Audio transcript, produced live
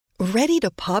Ready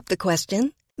to pop the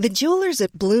question? The jewelers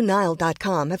at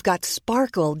BlueNile.com have got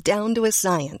sparkle down to a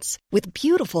science with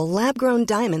beautiful lab-grown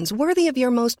diamonds worthy of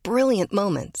your most brilliant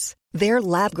moments. Their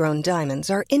lab-grown diamonds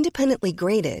are independently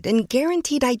graded and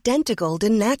guaranteed identical to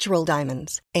natural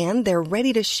diamonds, and they're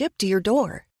ready to ship to your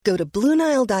door. Go to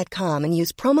BlueNile.com and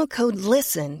use promo code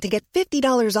LISTEN to get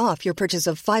 $50 off your purchase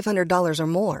of $500 or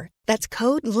more. That's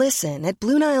code LISTEN at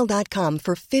BlueNile.com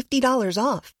for $50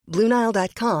 off.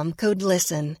 BlueNile.com, code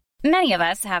LISTEN. Many of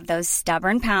us have those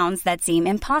stubborn pounds that seem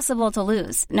impossible to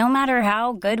lose, no matter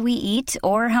how good we eat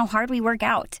or how hard we work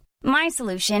out. My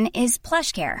solution is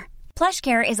PlushCare.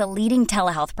 PlushCare is a leading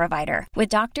telehealth provider with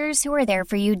doctors who are there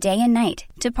for you day and night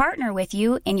to partner with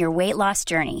you in your weight loss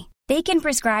journey. They can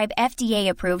prescribe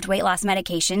FDA-approved weight loss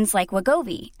medications like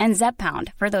Wegovy and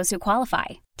Zepbound for those who qualify.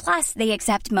 Plus, they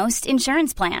accept most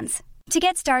insurance plans. To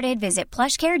get started, visit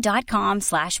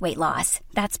plushcare.com/weightloss.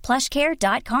 That's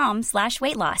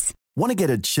plushcare.com/weightloss. Want to get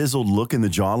a chiseled look in the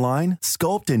jawline?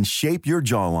 Sculpt and shape your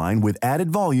jawline with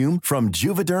added volume from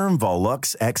Juvederm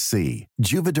Volux XC.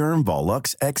 Juvederm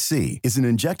Volux XC is an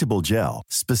injectable gel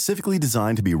specifically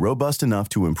designed to be robust enough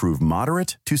to improve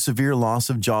moderate to severe loss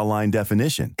of jawline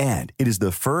definition. And it is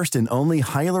the first and only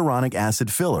hyaluronic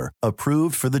acid filler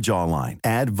approved for the jawline.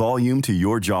 Add volume to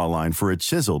your jawline for a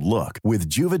chiseled look with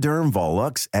Juvederm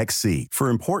Volux XC. For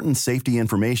important safety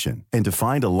information and to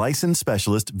find a licensed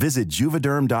specialist, visit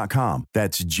Juvederm.com.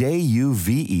 That's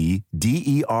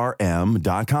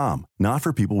JUVEDERM.com. Not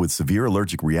for people with severe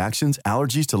allergic reactions,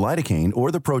 allergies to lidocaine,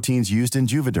 or the proteins used in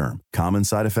Juvederm. Common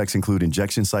side effects include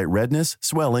injection site redness,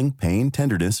 swelling, pain,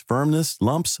 tenderness, firmness,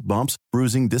 lumps, bumps,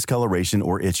 bruising, discoloration,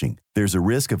 or itching. There's a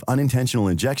risk of unintentional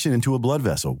injection into a blood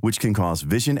vessel, which can cause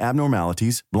vision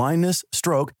abnormalities, blindness,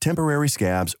 stroke, temporary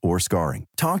scabs, or scarring.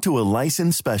 Talk to a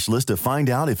licensed specialist to find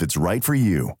out if it's right for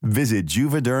you. Visit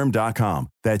Juvederm.com.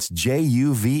 That's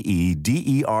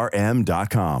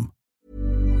JUVEDERM.com.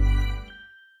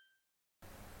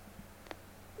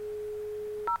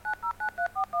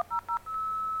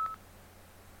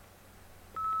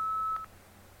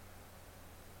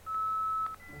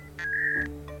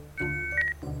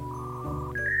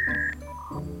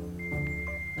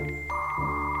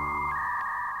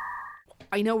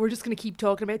 I know we're just going to keep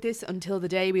talking about this until the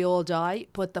day we all die,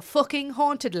 but the fucking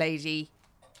haunted lady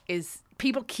is...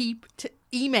 People keep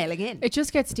emailing in. It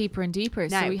just gets deeper and deeper.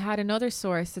 Now, so we had another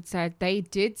source that said they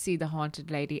did see the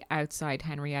haunted lady outside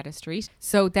Henrietta Street.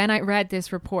 So then I read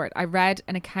this report. I read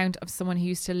an account of someone who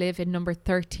used to live in number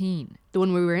 13. The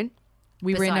one we were in?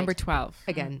 We were in number 12.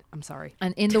 Again, I'm sorry.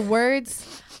 And in the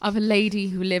words of a lady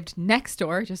who lived next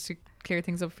door, just to clear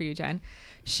things up for you, Jen,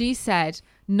 she said,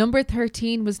 number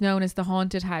 13 was known as the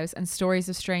haunted house and stories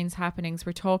of strange happenings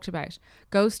were talked about.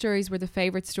 Ghost stories were the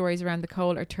favourite stories around the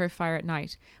coal or turf fire at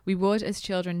night. We would, as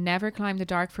children, never climb the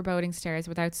dark foreboding stairs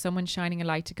without someone shining a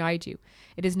light to guide you.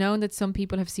 It is known that some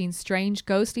people have seen strange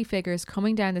ghostly figures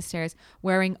coming down the stairs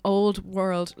wearing old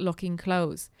world looking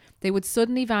clothes. They would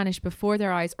suddenly vanish before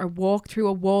their eyes or walk through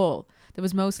a wall that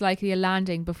was most likely a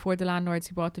landing before the landlords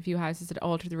who bought the few houses had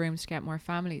altered the rooms to get more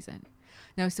families in.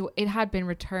 Now, so it had been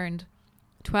returned.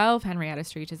 12 Henrietta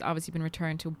Street has obviously been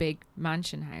returned to a big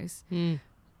mansion house,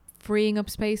 freeing up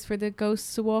space for the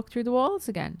ghosts to walk through the walls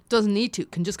again. Doesn't need to.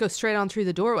 Can just go straight on through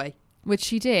the doorway. Which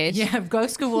she did. Yeah,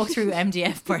 ghosts could walk through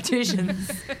MDF partitions.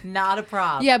 Not a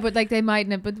problem. Yeah, but like they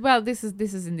mightn't. But well, this is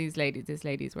in this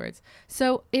lady's words.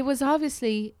 So it was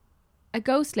obviously a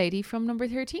ghost lady from number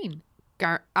 13.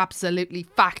 Absolutely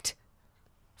fact.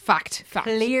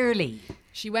 Clearly.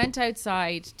 She went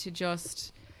outside to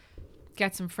just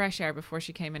get some fresh air before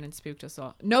she came in and spooked us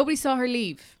all. Nobody saw her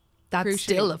leave. That's crucially.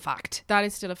 Still a fact. That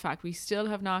is still a fact. We still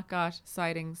have not got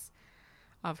sightings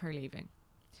of her leaving.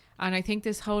 And I think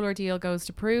this whole ordeal goes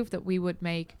to prove that we would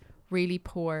make really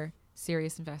poor,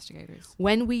 serious investigators.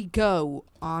 When we go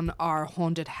on our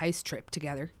haunted house trip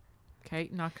together. Okay,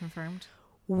 not confirmed.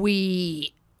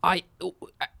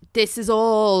 This is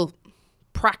all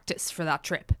practice for that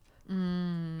trip.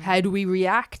 How do we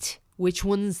react? Which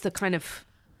one's the kind of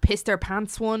piss their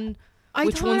pants one?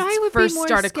 Which ones first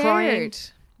started crying?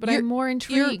 But I'm more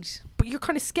intrigued. But you're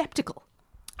kind of skeptical.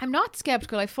 I'm not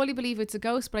skeptical. I fully believe it's a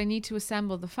ghost, but I need to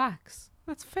assemble the facts.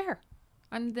 That's fair.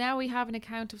 And now we have an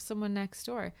account of someone next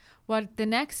door. What the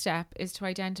next step is to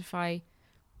identify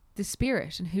the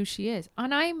spirit and who she is.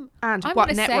 And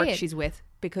what network she's with,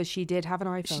 because she did have an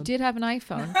iPhone. She did have an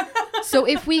iPhone. So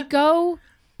if we go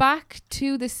back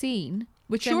to the scene,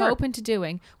 which I'm open to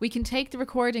doing, we can take the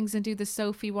recordings and do the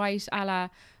Sophie White a la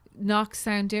knocks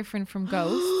sound different from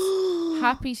ghosts.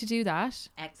 Happy to do that.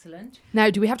 Excellent. Now,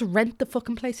 do we have to rent the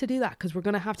fucking place to do that? Because we're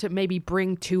going to have to maybe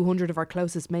bring 200 of our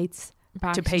closest mates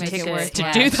back to pay make it tickets to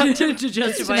worthwhile. do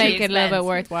that. to make it a little bit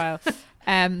worthwhile.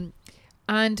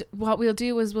 And what we'll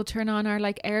do is we'll turn on our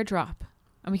like airdrop,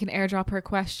 and we can airdrop her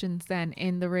questions then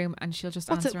in the room, and she'll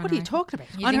just answer. What are you talking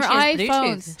about? You on think her she has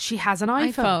iPhone? Bluetooth? She has an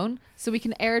iPhone. So we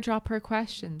can airdrop her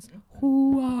questions.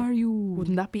 Who are you?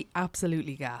 Wouldn't that be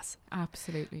absolutely gas?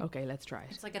 Absolutely. Okay, let's try it.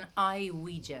 It's like an eye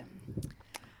Ouija.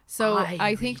 So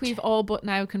I think we've all but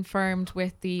now confirmed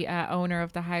with the owner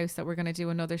of the house that we're going to do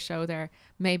another show there,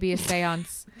 maybe a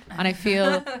seance. And I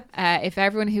feel if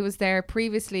everyone who was there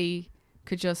previously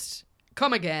could just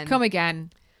Come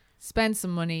again. spend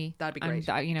some money. That'd be great.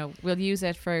 And, we'll use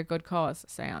it for a good cause,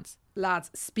 seance.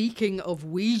 Lads, speaking of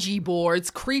Ouija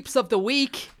boards, creeps of the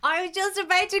week. I was just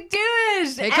about to do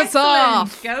it. Take us Excellent.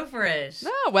 off. Go for it.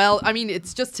 Oh, well, I mean,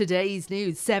 it's just today's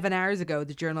news. 7 hours ago,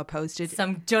 the Journal posted.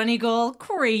 Some Donegal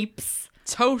creeps.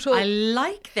 Total. I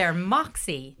like their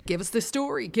moxie. Give us the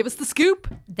story. Give us the scoop.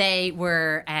 They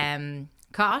were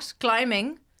caught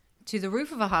climbing to the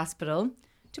roof of a hospital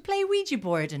to play Ouija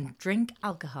board and drink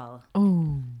alcohol.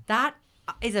 Oh. That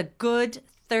is a good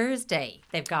Thursday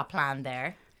they've got planned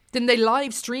there. Didn't they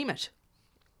live stream it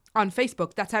on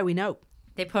Facebook? That's how we know.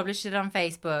 They published it on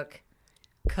Facebook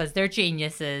because they're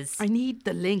geniuses. I need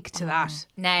the link to that.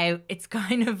 Now, it's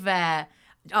kind of... yeah,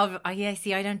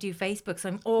 see, I don't do Facebook, so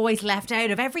I'm always left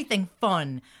out of everything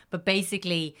fun. But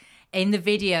basically, in the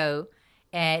video,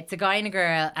 it's a guy and a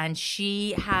girl, and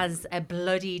she has a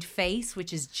bloodied face,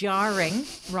 which is jarring.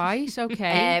 Right,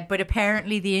 okay. But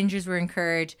apparently the injuries were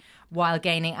incurred while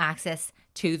gaining access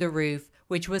to the roof,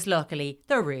 which was luckily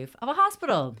the roof of a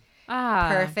hospital.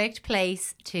 Perfect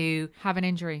place to have an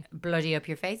injury. Bloody up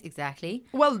your face, exactly.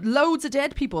 Well, loads of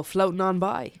dead people floating on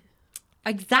by.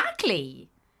 Exactly.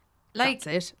 Like,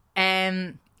 that's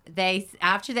it. They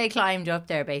after they climbed up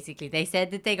there, basically, they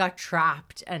said that they got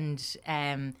trapped and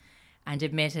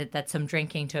admitted that some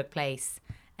drinking took place.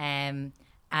 And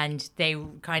they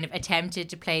kind of attempted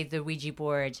to play the Ouija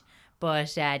board,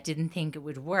 but didn't think it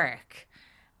would work.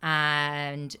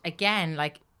 And again,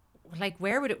 like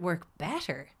where would it work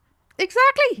better?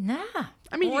 Exactly. Nah.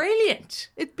 I mean, brilliant.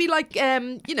 It'd be like,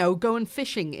 going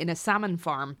fishing in a salmon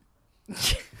farm.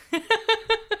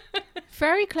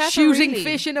 Very clever. Shooting really.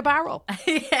 fish in a barrel.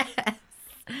 Yes.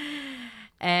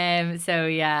 So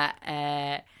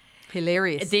yeah.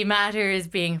 Hilarious. The matter is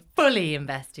being fully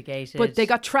investigated. But they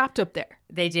got trapped up there.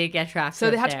 They did get trapped. So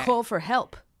they had to call for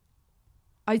help.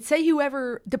 I'd say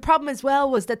the problem as well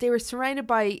was that they were surrounded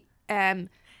by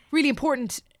really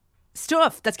important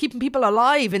stuff that's keeping people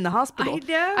alive in the hospital. I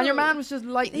know. And your man was just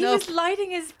lighting He up. was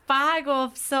lighting his bag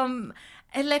off some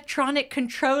electronic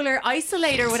controller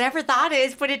isolator, whatever that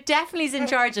is, but it definitely is in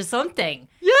charge of something.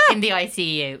 Yeah. In the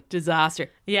ICU. Disaster.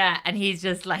 Yeah, and he's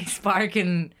just like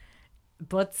sparking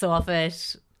butts off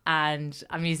it. And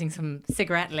I'm using some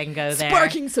cigarette lingo there.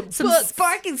 Sparking some butts.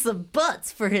 Sparking some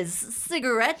butts for his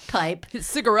cigarette pipe. His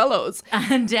cigarellos.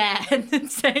 And then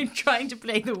saying, trying to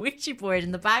play the Ouija board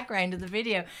in the background of the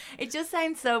video. It just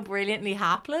sounds so brilliantly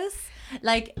hapless.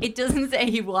 Like, it doesn't say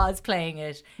he was playing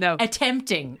it. No.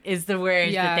 Attempting is the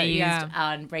word that they used yeah.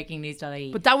 on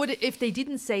breakingnews.ie. But that would, if they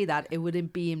didn't say that, it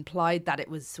would be implied that it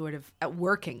was sort of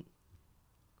working.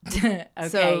 Okay,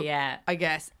 So, yeah. I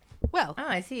guess. Well, Oh,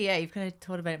 I see. Yeah, you've kind of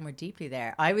thought about it more deeply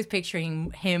there. I was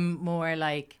picturing him more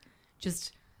like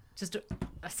just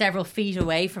several feet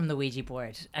away from the Ouija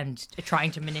board and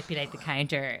trying to manipulate the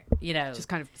counter, just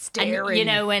kind of And,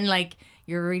 staring. when like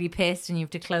you're really pissed and you have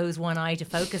to close one eye to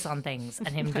focus on things, and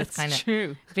him just kind of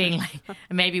true. being like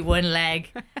maybe one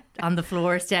leg on the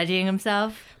floor steadying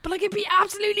himself. But like it'd be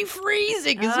absolutely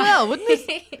freezing as well, wouldn't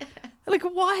it? Like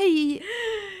why?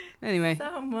 Anyway,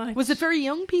 So much. was it very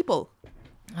young people?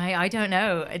 I don't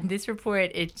know. In this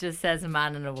report, it just says a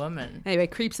man and a woman. Anyway,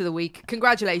 creeps of the week.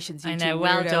 Congratulations, you I know, two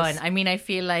well weirdos. done. I mean, I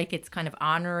feel like it's kind of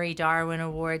honorary Darwin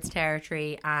Awards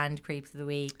territory and creeps of the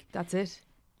week. That's it.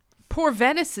 Poor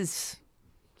Venice is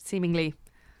seemingly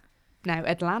now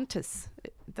Atlantis.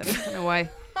 I don't know why.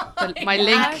 My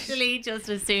link. I actually just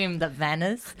assumed that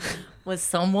Venice was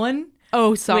someone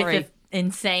Oh, sorry. with an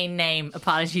insane name.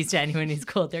 Apologies to anyone who's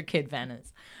called their kid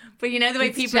Venice. But you know the way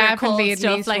It's people are called definitely at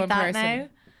stuff least like one that person. now?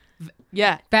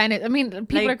 Yeah. Bennett. I mean,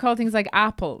 people Like- are called things like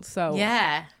Apple. So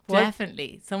Yeah,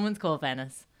 definitely. Someone's called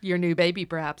Venice. Your new baby,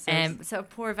 perhaps. is. So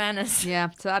poor Venice. Yeah,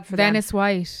 sad for Venice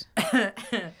White. them.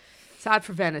 Sad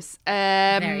for Venice.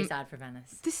 Very sad for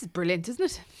Venice. This is brilliant, isn't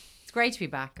it? It's great to be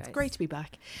back, guys. Great to be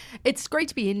back. It's great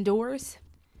to be indoors.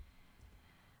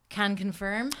 Can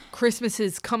confirm. Christmas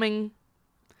is coming.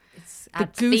 It's The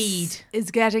at goose speed. is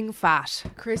getting fat.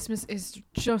 Christmas is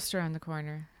just around the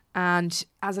corner. And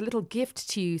as a little gift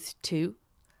to you two,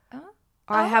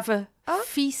 I have a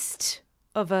feast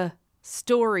of a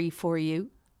story for you.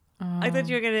 I thought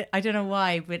you were going to, I don't know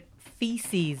why, but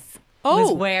feces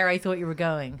was where I thought you were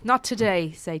going. Not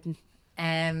today, Satan.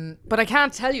 But I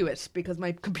can't tell you it because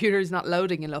my computer is not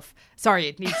loading enough. Sorry,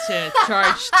 it needs to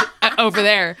charge over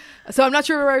there. So I'm not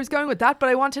sure where I was going with that, but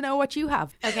I want to know what you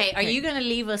have. Okay, are you going to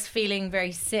leave us feeling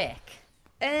very sick?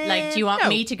 Like, do you want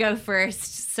me to go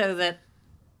first so that...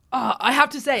 I have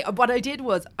to say, what I did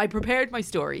was I prepared my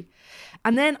story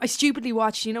and then I stupidly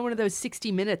watched, one of those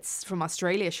 60 Minutes from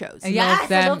Australia shows.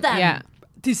 Yes, I love them. Yeah.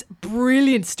 This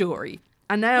brilliant story.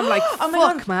 And now I'm like,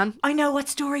 fuck, man. I know what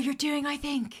story you're doing, I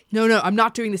think. No, I'm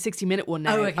not doing the 60-minute one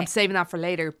now. I'm saving that for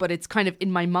later, but it's kind of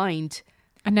in my mind.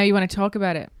 And now you want to talk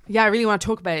about it. Yeah, I really want to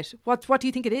talk about it. What do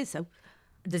you think it is? So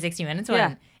the 60 Minutes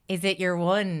one? Is it your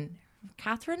one,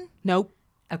 Catherine? No.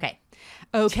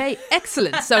 Okay,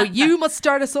 excellent. So you must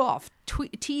start us off.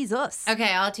 Tease us.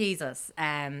 Okay, I'll tease us.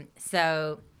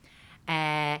 So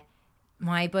my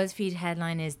BuzzFeed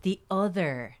headline is The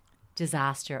Other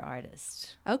Disaster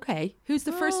Artist. Okay. Who's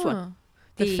the first one?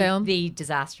 The film? The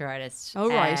Disaster Artist. Oh,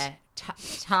 right.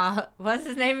 What's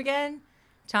his name again?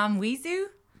 Tom Wiseau?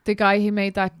 The guy who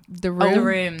made The Room. Oh, The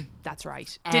Room. That's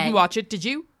right. Didn't watch it, did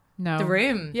you? No. The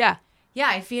Room. Yeah. Yeah,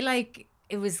 I feel like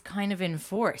it was kind of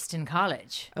enforced in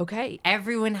college. Okay.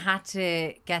 Everyone had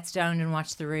to get stoned and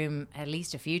watch The Room at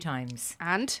least a few times.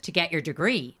 And? To get your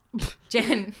degree.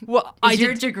 Jen, well, is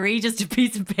your degree just a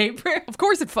piece of paper? Of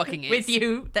course it fucking is. With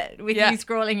you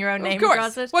scrolling your own name of course.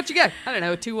 across it? What'd you get? I don't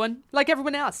know, a 2-1. Like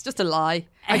everyone else. Just a lie.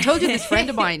 I told you this friend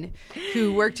of mine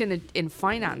who worked in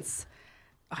finance.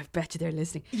 I bet you they're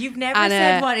listening. You've never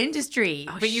said what industry,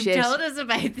 but you've told us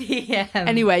about the...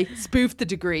 Anyway, spoofed the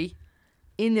degree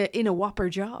in a whopper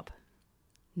job.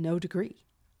 No degree.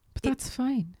 But that's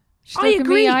fine. I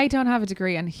agree. Me, I don't have a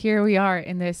degree, and here we are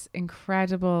in this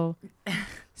incredible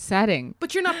setting.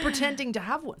 But you're not pretending to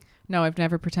have one. No, I've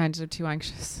never pretended. I'm too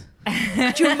anxious.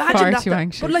 Could you imagine Far that? too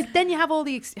anxious. But like, then you have all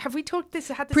the... have we talked this?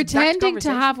 Had this pretending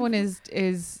to have one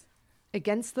is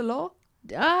against the law?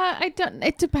 I don't.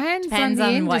 It depends on the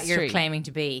on industry. what you're claiming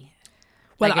to be.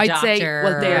 Well, like I'd say,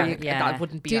 there, that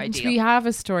wouldn't be Didn't ideal. we have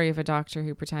a story of a doctor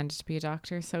who pretended to be a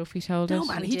doctor? Sophie told us. No,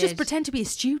 man, he just pretended to be a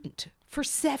student for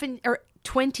 7 or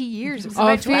 20 years. Oh,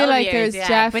 I feel like years, there's but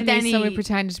then definitely someone who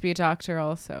pretended to be a doctor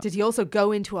also. Did he also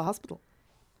go into a hospital?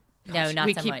 No, not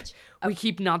so much. We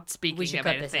keep not speaking We should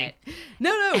about cut this it. out.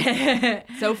 No.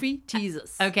 Sophie, tease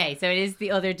us. Okay, so it is The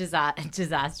Other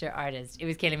Disaster Artist. It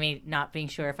was killing me not being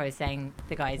sure if I was saying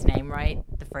the guy's name right.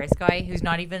 The first guy who's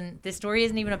not even... This story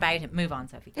isn't even about him. Move on,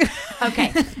 Sophie.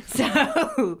 Okay,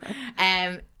 so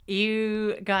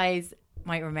you guys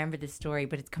might remember this story,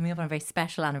 but it's coming up on a very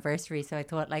special anniversary, so I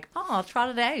thought I'll trot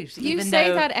it out. You even say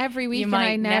though that every week you and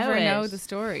might I never know it. the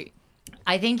story.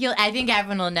 I think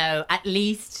everyone will know at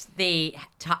least the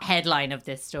headline of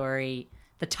this story,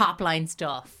 the top line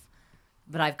stuff.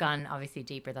 But I've gone obviously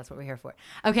deeper. That's what we're here for.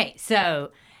 Okay,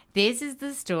 so this is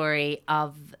the story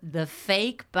of the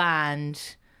fake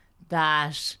band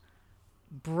that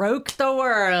broke the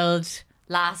world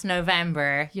last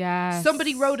November. Yes.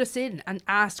 Somebody wrote us in and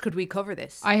asked, could we cover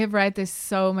this? I have read this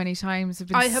so many times. I've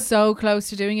been so close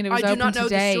to doing it. It was I do open not know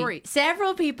today. the story.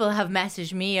 Several people have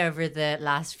messaged me over the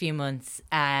last few months.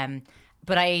 So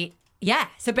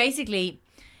basically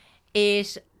I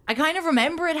kind of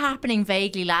remember it happening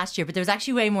vaguely last year, but there was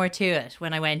actually way more to it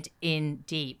when I went in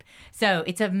deep. So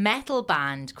it's a metal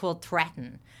band called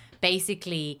Threaten.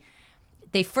 Basically,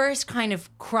 they first kind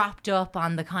of cropped up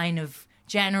on the kind of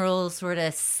general sort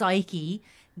of psyche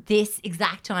this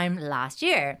exact time last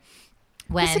year.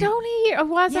 When, Was it only a year? Or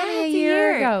was it only a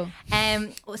year ago?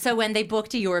 So when they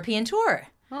booked a European tour.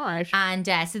 All right. And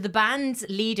so the band's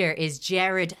leader is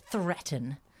Jared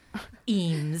Threaten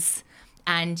Eames.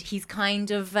 And he's kind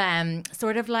of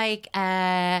sort of like...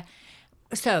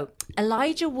 so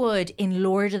Elijah Wood in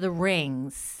Lord of the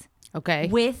Rings... Okay.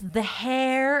 With the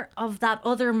hair of that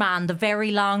other man, the very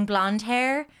long blonde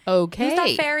hair. Okay. Who's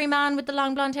that fairy man with the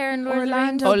long blonde hair in Lord of the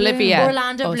Rings? Olivia.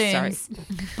 Orlando Bloom. Sorry.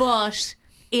 But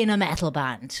in a metal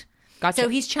band. Gotcha. So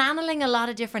he's channeling a lot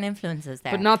of different influences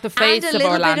there. But not the face and of a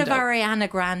little Orlando. bit of Ariana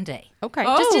Grande. Okay.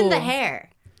 Just in Oh. the hair.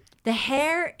 The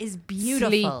hair is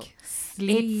beautiful.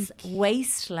 Sleek. It's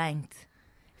waist length.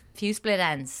 Few split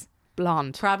ends.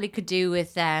 Blonde. Probably could do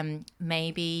with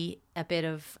maybe a bit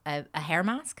of a hair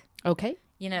mask. Okay.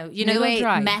 You know Little the way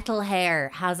dry. metal hair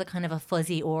has a kind of a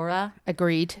fuzzy aura.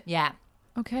 Agreed. Yeah.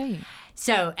 Okay.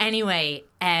 So anyway,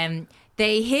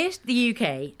 they hit the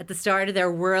UK at the start of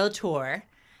their world tour,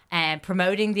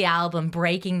 promoting the album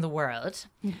 "Breaking the World,"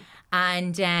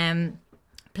 and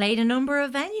played a number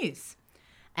of venues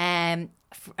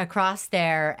across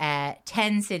their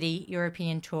 10-city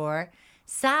European tour.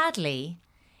 Sadly,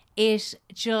 it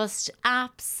just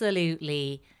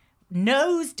absolutely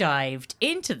nosedived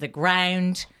into the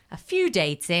ground a few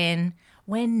dates in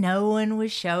when no one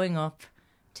was showing up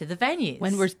to the venues.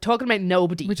 When we're talking about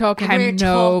nobody. We're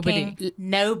talking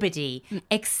nobody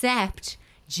except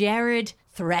Jared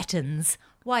Threaten's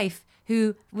wife,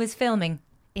 who was filming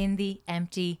in the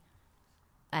empty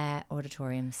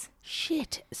auditoriums.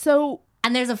 Shit. So...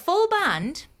 And there's a full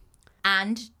band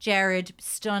and Jared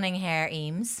stunning hair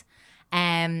Eames.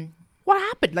 What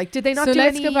happened? Like, did they not So do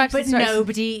let's any... go back to But the start.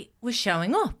 nobody was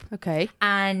showing up. Okay.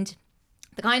 And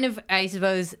the kind of, I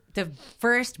suppose, the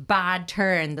first bad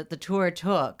turn that the tour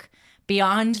took,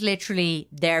 beyond literally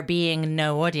there being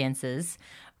no audiences,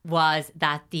 was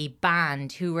that the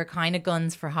band, who were kind of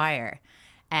guns for hire,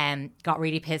 got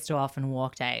really pissed off and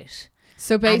walked out.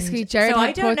 So basically, Jared I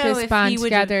had don't put know this if band he would've-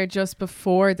 together just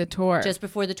before the tour. Just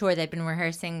before the tour, they'd been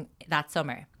rehearsing that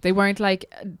summer. They weren't like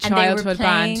a were childhood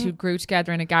band playing- who grew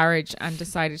together in a garage and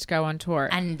decided to go on tour.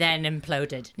 And then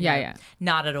imploded. Yeah, No, yeah.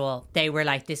 Not at all. They were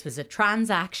like, this was a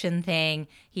transaction thing.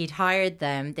 He'd hired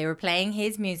them. They were playing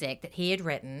his music that he had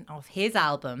written off his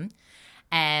album.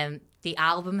 The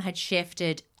album had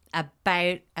shifted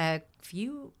about a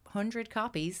few hundred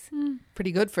copies.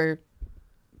 Pretty good for...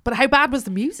 But how bad was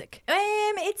the music?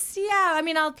 I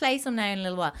mean, I'll play some now in a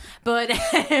little while. But,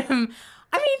 I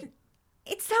mean,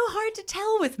 it's so hard to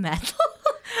tell with metal.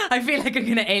 I feel like I'm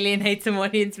going to alienate some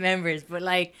audience members, but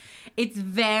like, it's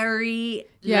very...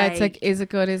 yeah, it's like, is it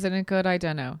good? Isn't it good? I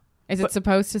don't know. Is it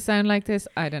supposed to sound like this?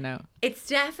 I don't know. It's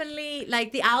definitely,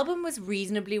 like, the album was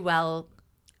reasonably well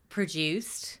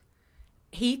produced.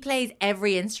 He plays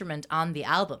every instrument on the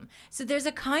album. So there's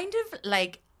a kind of,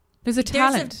 like... There's a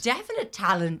talent. There's a definite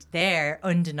talent there,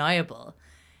 undeniable.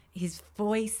 His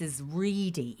voice is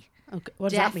reedy. Okay. What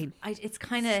does that mean? It's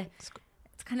kind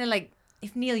of like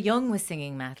if Neil Young was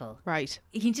singing metal. Right.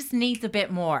 He just needs a bit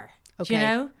more. Do you Okay.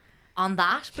 know? On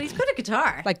that, but he's good at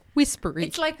guitar. Like whispery.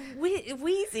 It's like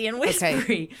wheezy and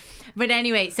whispery. But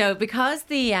anyway, so because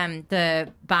the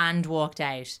band walked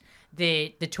out,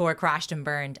 the tour crashed and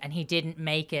burned, and he didn't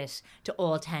make it to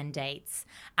all 10 dates,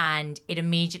 and it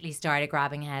immediately started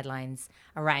grabbing headlines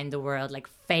around the world, like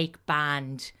fake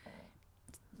band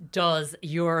does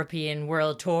European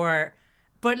world tour.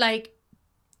 But like,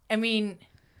 I mean,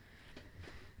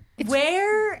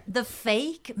 where the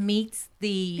fake meets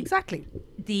the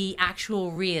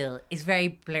actual real is very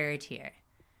blurred here,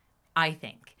 I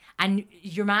think. And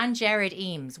your man Jared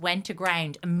Eames went to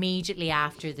ground immediately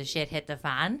after the shit hit the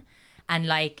fan, and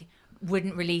like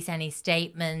wouldn't release any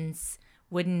statements,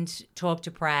 wouldn't talk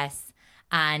to press,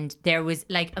 and there was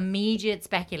like immediate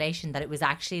speculation that it was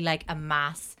actually like a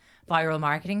mass viral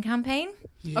marketing campaign.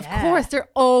 Of course, they're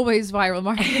always viral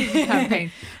marketing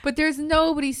campaigns. But there's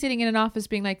nobody sitting in an office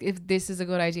being like, if this is a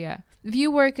good idea. If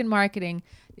you work in marketing,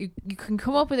 you can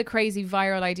come up with a crazy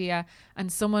viral idea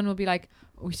and someone will be like,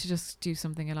 we should just do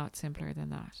something a lot simpler than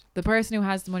that. The person who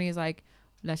has the money is like,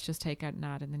 let's just take out an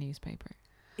ad in the newspaper.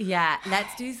 Yeah,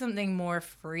 let's do something more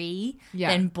free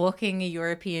than booking a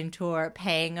European tour,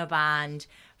 paying a band,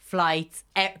 flights,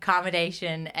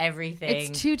 accommodation,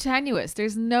 everything. It's too tenuous.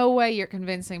 There's no way you're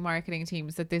convincing marketing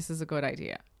teams that this is a good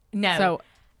idea. No. So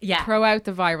yeah, throw out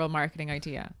the viral marketing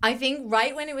idea. I think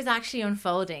right when it was actually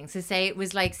unfolding, so say it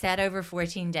was like set over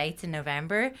 14 dates in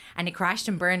November and it crashed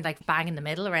and burned like bang in the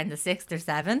middle around the 6th or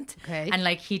 7th. Okay. And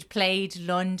like he'd played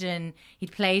London,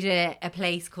 he'd played a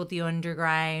place called The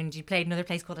Underground, he'd played another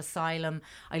place called Asylum.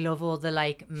 I love all the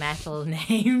like metal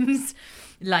names.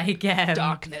 Like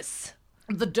Darkness.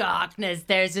 The Darkness.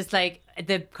 There's just like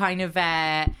the kind of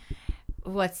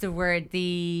what's the word,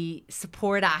 the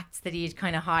support acts that he had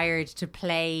kind of hired to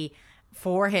play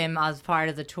for him as part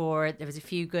of the tour. There was a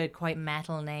few good quite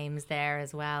metal names there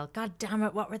as well. God damn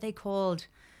it, what were they called?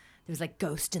 There was like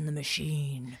Ghost in the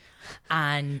Machine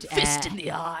and Fist in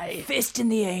the Eye, Fist in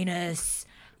the Anus.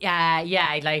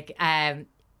 Yeah, like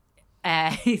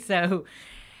so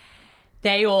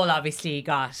they all obviously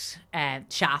got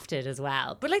shafted as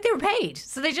well. But like they were paid.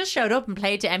 So they just showed up and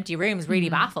played to empty rooms really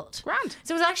baffled. Grand.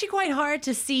 So it was actually quite hard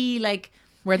to see like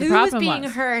Where the who was problem being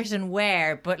was. hurt and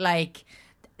where. But like,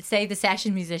 say the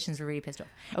session musicians were really pissed off.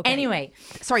 Okay. Anyway.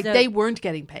 Sorry, so they weren't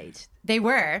getting paid. they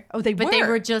were. Oh, they But they were?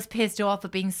 were just pissed off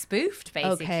at being spoofed,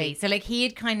 basically. Okay. So like he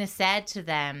had kind of said to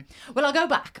them, well, I'll go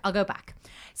back.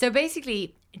 So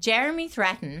basically, Jeremy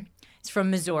Threaten is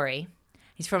from Missouri.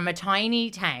 He's from a tiny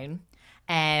town.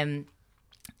 And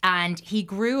he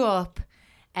grew up,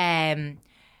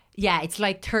 it's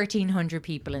like 1,300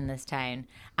 people in this town.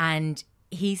 And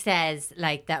he says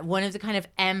like that one of the kind of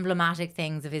emblematic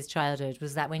things of his childhood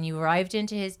was that when you arrived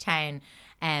into his town,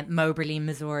 Moberly,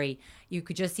 Missouri. You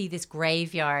could just see this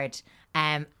graveyard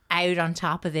out on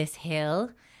top of this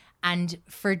hill. And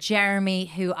for Jeremy,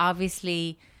 who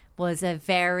obviously was a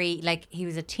very, like, he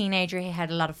was a teenager, he had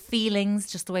a lot of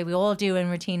feelings, just the way we all do when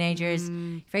we're teenagers,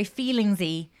 very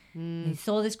feelingsy. He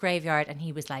saw this graveyard and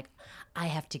he was like, I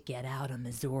have to get out of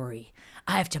Missouri.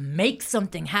 I have to make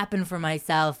something happen for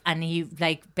myself. And he,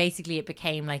 like, basically it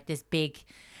became like this big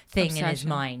thing in his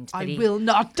mind. I will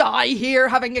not die here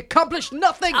having accomplished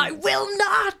nothing. I will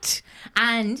not.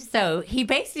 And so he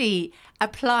basically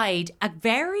applied a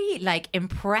very, like,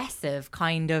 impressive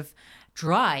kind of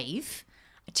drive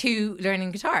to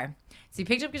learning guitar. So he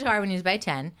picked up guitar when he was about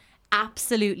 10,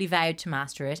 absolutely vowed to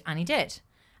master it, and he did.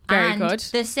 Very and good.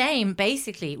 The same,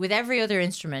 basically, with every other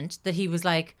instrument that he was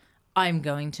like, I'm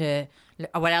going to,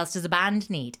 what else does a band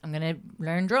need? I'm going to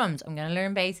learn drums. I'm going to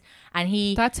learn bass.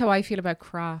 And That's how I feel about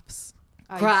crafts.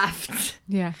 crafts.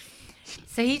 Yeah.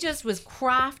 So he just was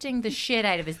crafting the shit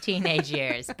out of his teenage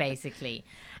years, basically.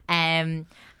 And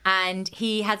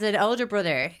he has an older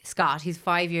brother, Scott, he's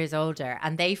 5 years older,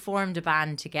 and they formed a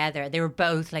band together. They were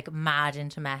both like mad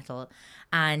into metal.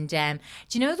 And do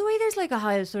you know the way there's like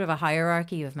a sort of a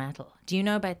hierarchy of metal? Do you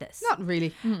know about this? Not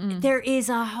really. There is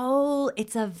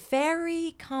it's a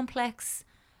very complex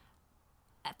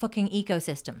fucking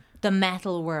ecosystem, the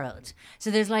metal world. So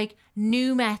there's like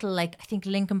new metal, like I think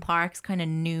Linkin Park's kind of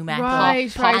new metal.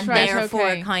 Right, and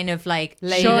therefore kind of like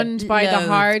shunned by the loathed.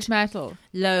 hard metal.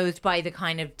 Loathed by the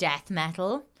kind of death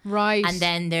metal. Right. And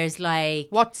then there's like...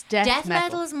 What's death metal? Death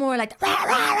metal is more like rah,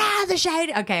 rah, rah, the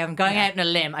shout. Okay, I'm going out on a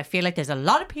limb. I feel like there's a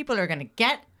lot of people who are going to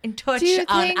get in touch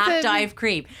on at Dive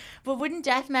Creep. But wouldn't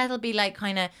death metal be like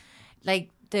kind of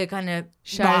like the kind of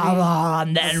shouting,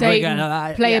 and then Satan, we're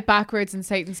gonna play it backwards and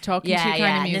Satan's talking to you kind of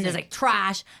and music. then there's like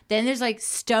trash. Then there's like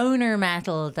stoner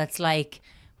metal that's like,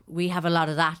 we have a lot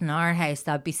of that in our house.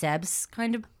 That'd be Seb's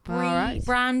kind of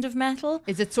brand of metal.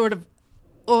 Is it sort of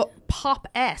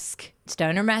pop-esque?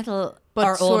 Stoner metal, but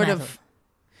or sort metal. of.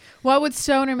 What would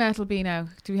stoner metal be now?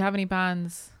 Do we have any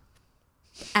bands?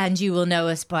 And you will know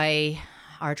us by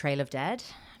our Trail of Dead,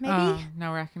 maybe. Oh,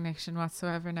 no recognition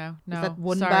whatsoever. No. Is that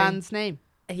one sorry. band's name?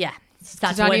 Yeah,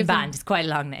 that's any one of them- band. It's quite a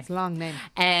long name. It's a long name.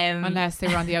 Unless they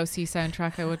were on the OC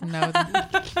soundtrack, I wouldn't know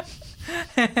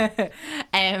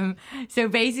them. So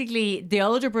basically, the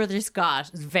older brother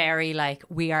Scott is very like,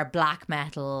 we are black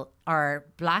metal or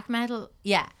black metal.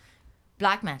 Yeah,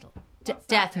 black metal.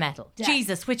 Death metal.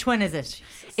 Jesus, which one is it?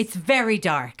 It's very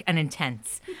dark and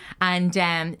intense. And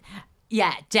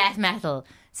yeah, death metal.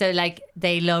 So like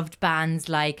they loved bands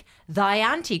like Thy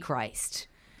Antichrist.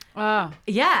 Oh,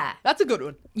 Yeah. That's a good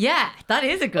one. Yeah, that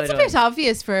is a good it's a one. bit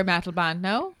obvious for a metal band,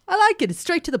 no? I like it. It's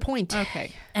straight to the point.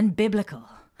 Okay. And biblical.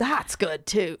 That's good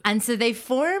too. And so they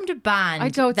formed a band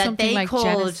I'd go with that something they like called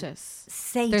Genesis.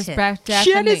 Satan. There's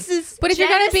definitely. Genesis. But if you're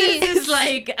going to be... Genesis is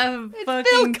like a Phil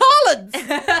fucking Collins.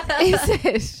 Is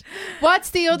it? What's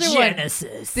the other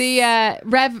Genesis. one?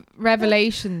 The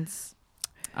Revelations.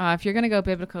 If you're going to go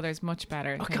biblical, there's much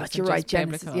better. Oh things God, than you're right. just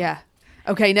Genesis. biblical. Yeah.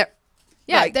 Okay. Now.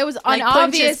 Yeah, Right. there was Like an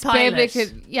obvious Pontius Pilate.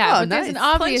 biblical. Yeah, Oh, but there's an nice.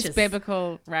 obvious Pontius.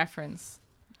 biblical reference.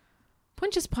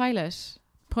 Pontius Pilate.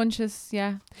 Pontius,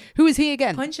 yeah. Who is he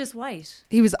again? Pontius White.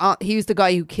 He was the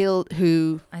guy who killed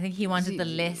who. I think he wanted the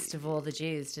list of all the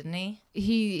Jews, didn't he?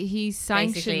 He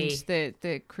sanctioned Basically.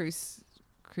 the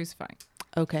crucifying.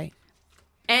 Okay.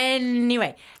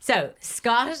 Anyway, so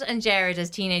Scott and Jared as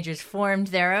teenagers formed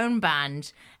their own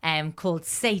band called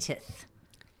Satith.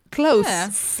 Close. Yeah.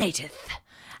 Satith.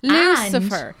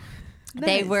 Lucifer.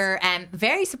 They were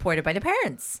very supported by their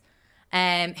parents,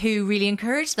 who really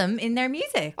encouraged them in their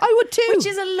music. I would too. Which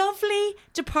is a lovely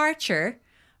departure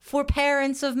for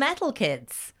parents of metal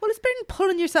kids. Well, it's been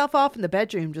pulling yourself off in the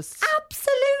bedroom, just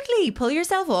Absolutely. Pull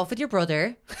yourself off with your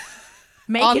brother. on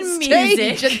Making stage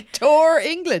music. and tour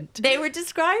England. They were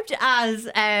described as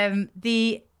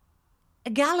the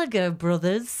Gallagher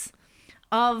brothers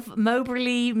of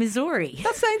Moberly, Missouri.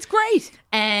 That sounds great.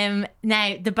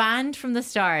 Now, the band from the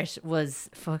start was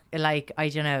like, I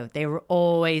don't know, they were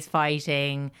always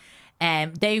fighting.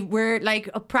 They were like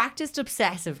practiced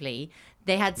obsessively.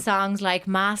 They had songs like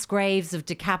Mass Graves of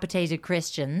Decapitated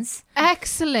Christians.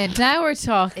 Excellent. Now we're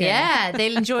talking. Yeah,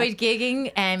 they enjoyed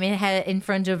gigging in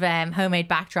front of homemade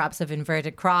backdrops of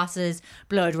inverted crosses,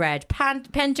 blood red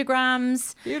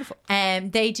pentagrams. Beautiful.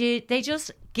 They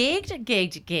just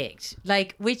gigged,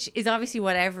 like, which is obviously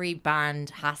what every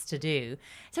band has to do.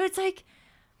 So it's like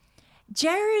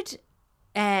Jared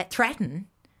Tretton,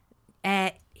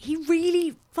 he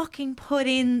really fucking put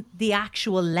in the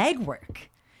actual legwork.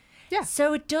 Yeah.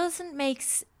 So it doesn't make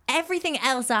everything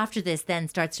else after this then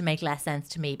starts to make less sense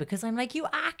to me, because I'm like, you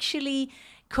actually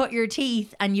cut your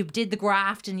teeth and you did the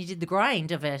graft and you did the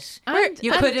grind of it,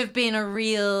 you could have been a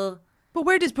real... But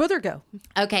where does brother go?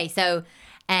 Okay, so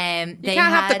you can't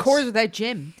have the cores without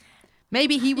Jim.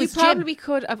 Maybe he was You probably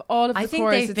could have all of the I think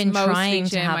cores. they've been trying to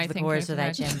Jim, have the cores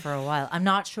without Jim for a while. I'm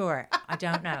not sure. I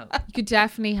don't know. You could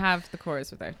definitely have the cores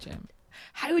without Jim.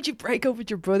 How would you break up with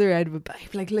your brother out of a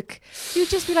babe? Like, look, you'd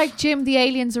just be like, Jim, the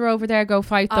aliens are over there, go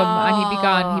fight them. And he'd be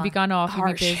gone. He'd be gone off.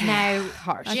 Harsh. He'd be busy. Now,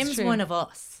 harsh. Jim's one of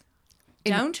us.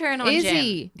 Don't turn on Is Jim.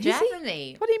 he?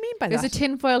 Definitely. What do you mean by There's that? a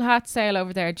tinfoil hat sale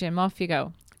over there, Jim. Off you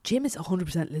go. Jim is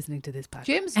 100% listening to this podcast.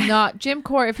 Jim's not. Jim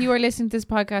Core, if you are listening to this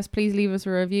podcast, please leave us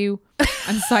a review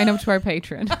and sign up to our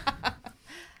Patreon.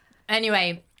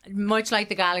 Anyway, much like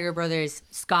the Gallagher brothers,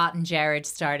 Scott and Jared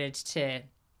started to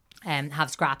have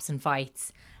scraps and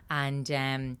fights.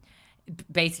 And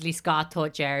basically Scott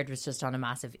thought Jared was just on a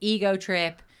massive ego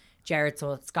trip. Jared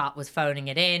thought Scott was phoning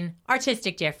it in.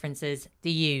 Artistic differences,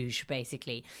 the huge,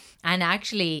 basically. And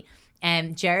actually...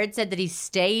 Jared said that he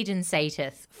stayed in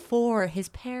Satyth for his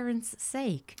parents'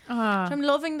 sake. So I'm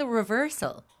loving the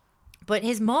reversal. But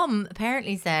his mum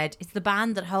apparently said it's the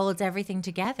band that holds everything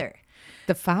together.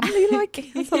 The family,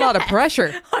 like? That's a lot of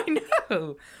pressure. I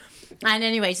know. And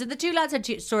anyway, so the two lads had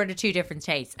two different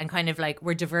tastes and kind of like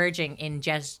were diverging in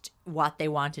just what they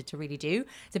wanted to really do.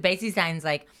 So it basically sounds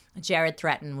like Jared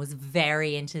Threatin was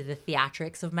very into the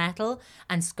theatrics of metal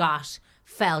and Scott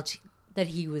felt that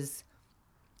he was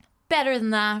better than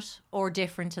that or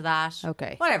different to that.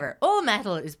 Okay. Whatever. All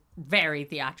metal is very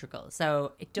theatrical.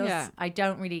 So it does. Yeah. I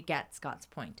don't really get Scott's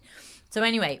point. So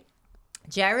anyway,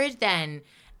 Jared then,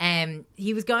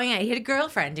 he was going out. He had a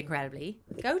girlfriend, incredibly.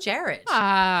 Go Jared.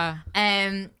 Now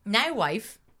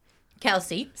wife,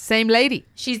 Kelsey. Same lady.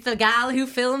 She's the gal who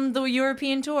filmed the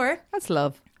European tour. That's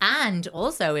love. And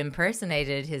also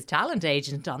impersonated his talent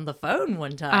agent on the phone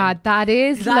one time. That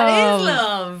is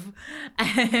love.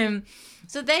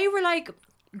 So they were like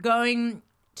going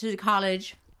to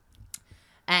college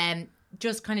and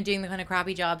just kind of doing the kind of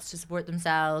crappy jobs to support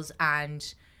themselves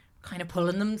and kind of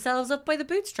pulling themselves up by the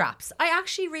bootstraps. I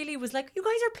actually really was like, you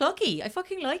guys are plucky. I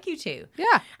fucking like you two.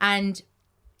 Yeah. And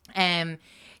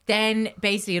then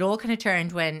basically it all kind of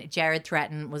turned when Jared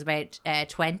Threatin was about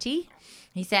 20.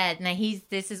 He said, now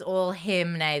this is all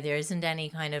him now. There isn't any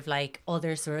kind of like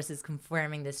other sources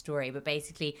confirming this story. But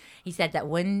basically he said that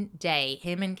one day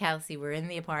him and Kelsey were in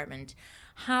the apartment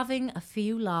having a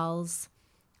few lols,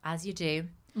 as you do,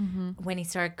 when he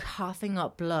started coughing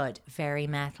up blood, very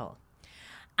metal.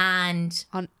 And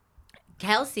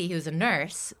Kelsey, who's a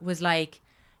nurse, was like,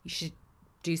 you should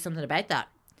do something about that.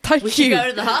 Thank we you. should go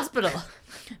to the hospital.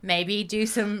 Maybe do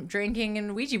some drinking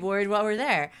and Ouija board while we're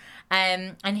there.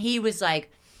 And he was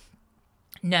like,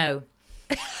 no,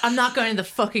 I'm not going to the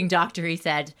fucking doctor, he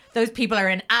said. Those people are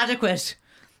inadequate.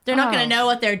 They're not going to know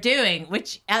what they're doing,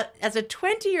 which as a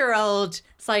 20-year-old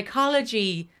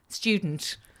psychology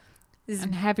student is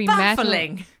and heavy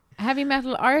baffling. Metal. Heavy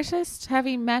metal artist?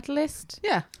 Heavy metalist?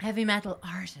 Yeah. Heavy metal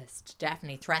artist,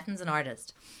 definitely. Threatens an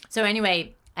artist. So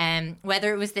anyway,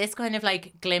 whether it was this kind of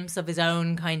like glimpse of his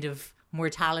own kind of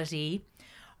mortality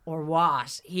or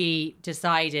what, he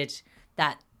decided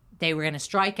that they were going to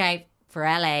strike out for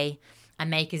LA and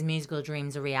make his musical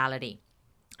dreams a reality.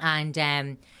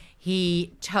 And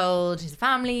he told his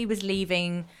family he was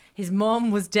leaving. His mum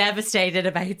was devastated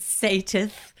about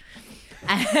Satyth.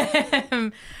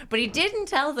 But he didn't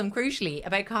tell them, crucially,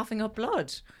 about coughing up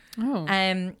blood.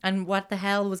 And what the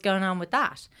hell was going on with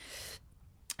that.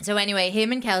 So anyway,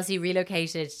 him and Kelsey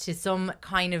relocated to some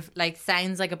kind of like,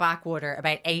 sounds like a backwater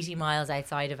about 80 miles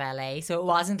outside of LA. So it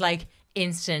wasn't like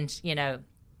instant, you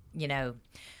know,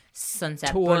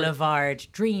 Sunset Boulevard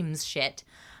dreams shit.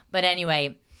 But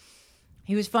anyway,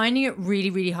 he was finding it really,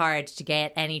 really hard to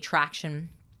get any traction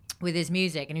with his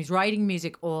music, and he was writing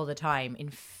music all the time. In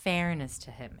fairness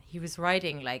to him, he was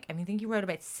writing I think he wrote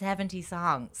about 70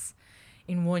 songs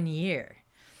in 1 year.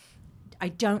 I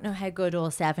don't know how good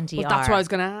all 70 are. That's what I was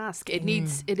going to ask. It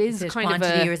is is it kind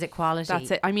quantity of or is it quality?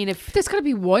 That's it. I mean, if There's got to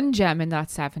be one gem in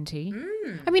that 70.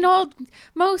 I mean,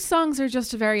 most songs are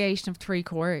just a variation of 3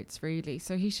 chords, really.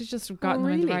 So he should just have gotten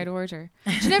them in the right order.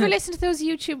 Did you never listen to those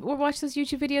YouTube or watch those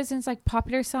YouTube videos and it's like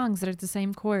popular songs that are the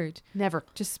same chord? never.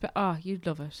 Just, you'd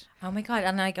love it. Oh my God.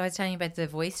 And like I was telling you about the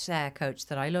voice coach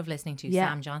that I love listening to, Yeah.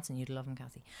 Sam Johnson. You'd love him,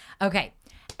 Cassie. Okay.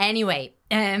 Anyway.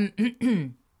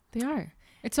 They are.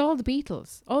 It's all the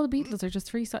Beatles. All the Beatles are just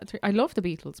three. I love the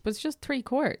Beatles, but it's just 3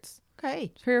 chords.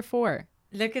 Okay. 3 or 4.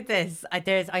 Look at this.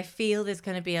 I feel there's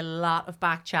going to be a lot of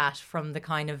back chat from the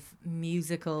kind of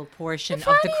musical portion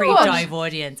of the Creep Dive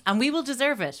audience. And we will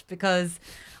deserve it because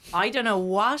I don't know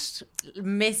what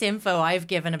misinfo I've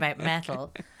given about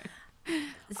metal.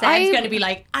 Sam's going to be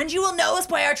like, and you will know us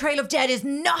by our trail of dead is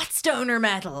not stoner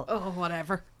metal. Oh,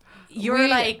 whatever. You're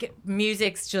like,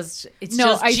 music's just, it's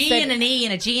just G and an E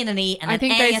and a G and an E and I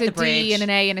think an A there's at a the bridge. D and an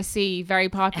A and a C, very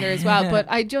popular as well. But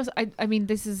I mean,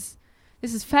 this is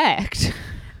fact.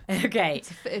 Okay.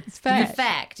 It's fact.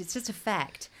 Fact. It's just a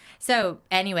fact. So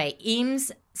anyway,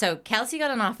 Kelsey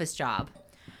got an office job.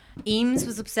 Eames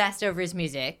was obsessed over his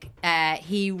music.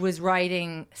 He was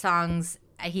writing songs.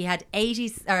 He had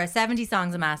 70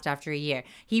 songs amassed after a year.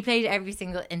 He played every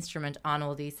single instrument on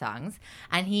all these songs.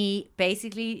 And he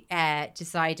basically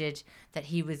decided that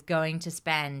he was going to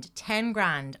spend 10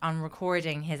 grand on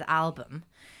recording his album,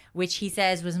 which he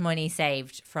says was money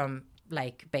saved from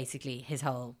like basically his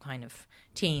whole kind of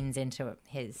teens into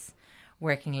his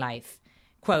working life.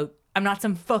 Quote, I'm not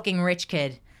some fucking rich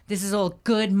kid. This is all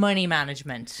good money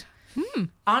management.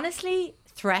 Honestly,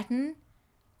 Threaten,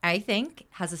 I think,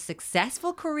 has a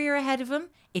successful career ahead of him.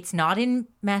 It's not in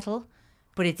metal,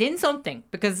 but it's in something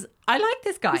because I like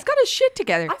this guy. He's got his shit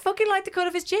together. I fucking like the cut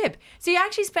of his jib. So he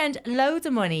actually spent loads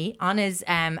of money on his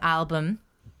album,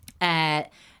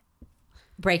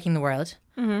 Breaking the World.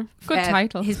 Good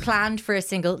title. He's planned for a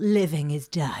single, Living is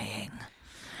Dying.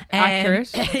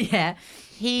 Accurate. Yeah.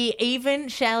 He even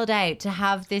shelled out to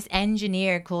have this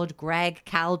engineer called Greg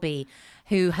Calby,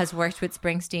 who has worked with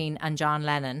Springsteen and John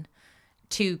Lennon,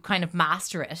 to kind of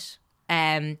master it.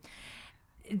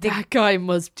 That guy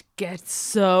must get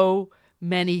so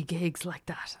many gigs like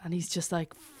that. And he's just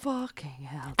like, fucking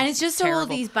hell. And it's just so all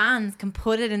these bands can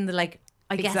put it in the, like,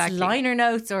 I guess, liner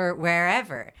notes or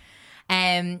wherever.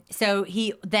 So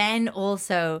he then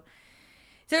also...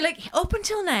 So, like, up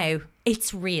until now,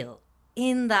 it's real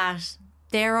in that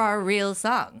there are real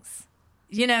songs,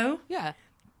 you know? Yeah.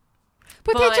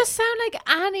 But they just sound like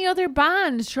any other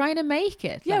band trying to make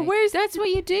it. Yeah, like, that's what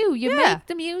you do. You make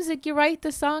the music, you write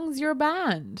the songs, you're a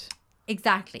band.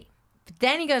 Exactly. But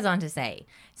then he goes on to say,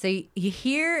 so you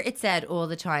hear it said all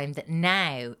the time that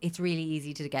now it's really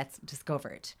easy to get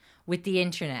discovered with the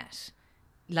internet.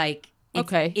 Like,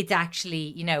 it's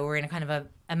actually, you know, we're in a kind of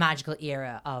a magical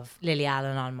era of Lily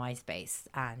Allen on MySpace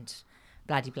and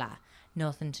blah, blah, blah.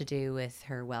 Nothing to do with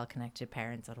her well-connected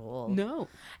parents at all. No.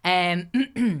 And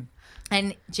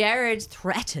Jared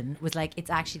Threaten was like, it's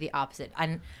actually the opposite.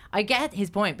 And I get his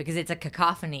point because it's a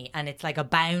cacophony and it's like a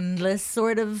boundless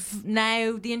sort of,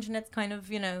 now the internet's kind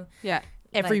of, you know. Yeah.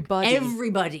 Like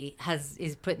Everybody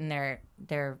is putting their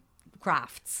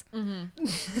crafts.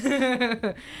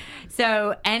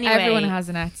 So anyway. Everyone has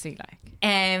an Etsy, like.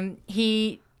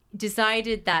 He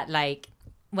decided that, like,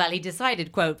 he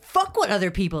decided, quote, fuck what other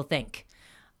people think.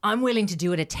 I'm willing to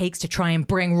do what it takes to try and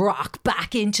bring rock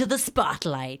back into the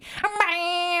spotlight.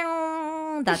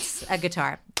 That's a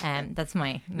guitar. That's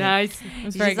my... Nice. He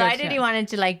decided he wanted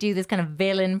to, like, do this kind of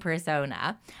villain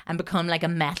persona and become, like, a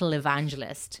metal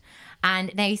evangelist.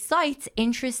 And now he cites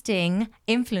interesting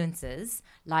influences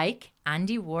like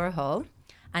Andy Warhol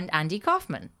and Andy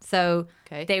Kaufman. So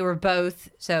they were both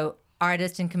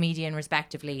artist and comedian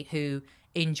respectively who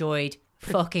enjoyed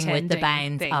fucking with the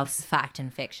bounds of fact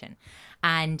and fiction.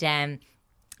 And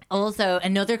also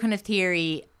another kind of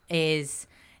theory is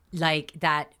like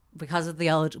that because of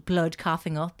the old blood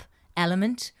coughing up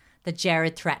element, that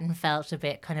Jared Threaten felt a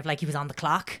bit kind of like he was on the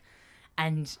clock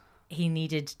and he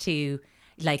needed to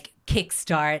like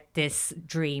kickstart this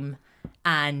dream.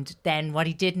 And then what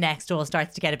he did next all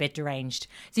starts to get a bit deranged.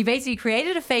 So he basically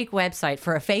created a fake website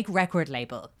for a fake record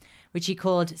label, which he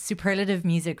called Superlative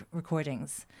Music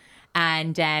Recordings.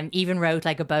 And even wrote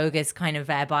like a bogus kind of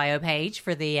bio page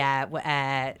for the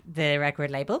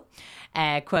record label.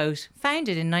 Quote,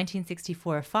 founded in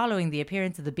 1964 following the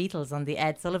appearance of the Beatles on the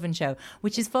Ed Sullivan Show,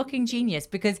 which is fucking genius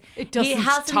because it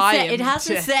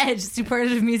hasn't said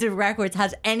Superlative Music Records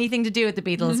has anything to do with the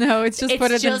Beatles. No, it's just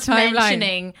put it in the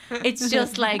timeline. It's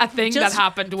just like a thing that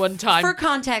happened one time. For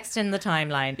context in the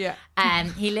timeline. Yeah.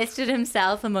 He listed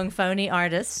himself among phony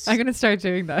artists. I'm going to start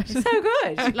doing that. So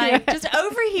good. Like, just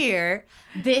over here,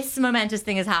 this momentous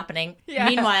thing is happening. Yeah.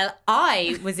 Meanwhile,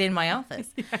 I was in my office.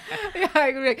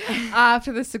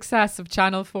 After the success of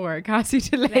Channel 4, Cassie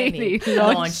Delaney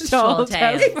launched Tall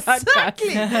Tales.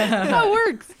 Exactly. That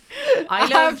works.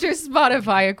 After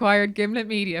Spotify acquired Gimlet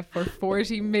Media for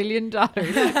 $40 million,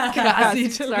 Cassie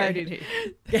Delaney.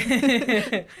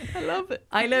 I love it.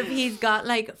 I love he's got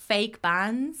like fake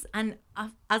bands, and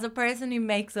as a person who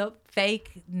makes up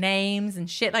fake names and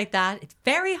shit like that, it's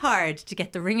very hard to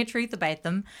get the ring of truth about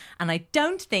them, and I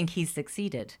don't think he's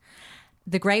succeeded.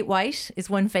 The Great White is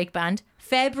one fake band.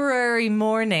 February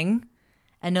Morning,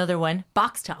 another one.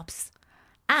 Box Tops.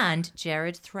 and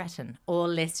Jared Threatin, all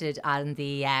listed on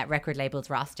the record label's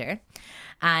roster.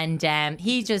 And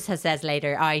he just says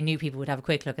later, I knew people would have a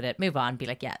quick look at it, move on, be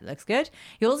like, yeah, it looks good.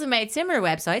 He also made similar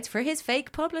websites for his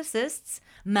fake publicists,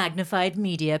 Magnified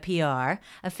Media PR,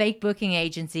 a fake booking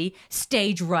agency,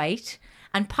 Stage Right,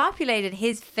 and populated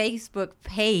his Facebook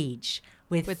page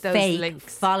with those fake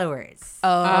links. Followers.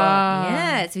 Oh.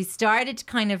 Yeah, so he started to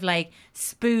kind of like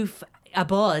spoof a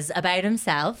buzz about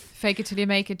himself. Fake it till you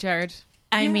make it, Jared.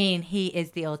 I mean, he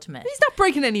is the ultimate. He's not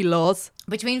breaking any laws.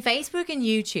 Between Facebook and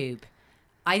YouTube,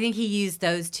 I think he used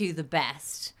those two the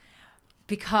best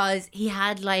because he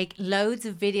had like loads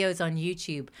of videos on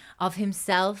YouTube of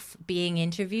himself being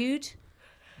interviewed,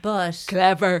 but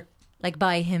clever. Like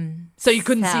by him. So you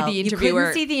couldn't see the interviewer. You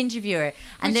couldn't see the interviewer.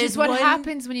 And which is what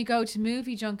happens when you go to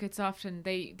movie junkets often.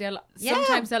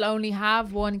 Sometimes they'll only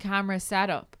have one camera set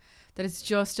up that it's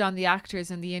just on the actors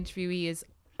and the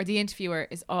interviewer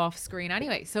is off screen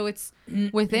anyway. So it's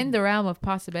within the realm of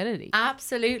possibility.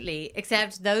 Absolutely.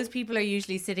 Except those people are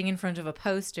usually sitting in front of a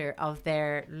poster of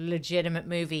their legitimate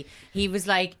movie. He was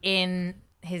like in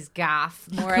his gaff,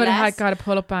 more or less. Could have got a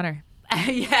pull-up banner.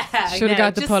 Yeah. Should have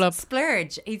got the pull-up.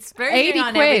 Splurge. He's splurging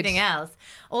on everything else.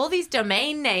 All these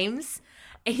domain names.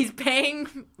 He's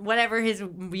paying whatever his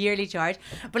yearly charge,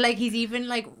 but like he's even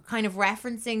like kind of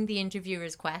referencing the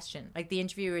interviewer's question. Like the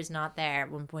interviewer is not there.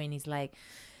 At one point he's like,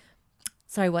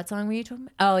 sorry, what song were you talking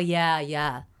about? Oh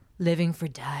yeah. Living for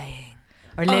Dying.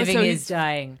 Or Living is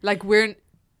Dying. Like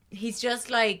he's just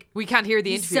like, we can't hear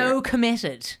the interviewer. So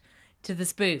committed to the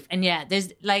spoof. And yeah,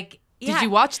 there's like, did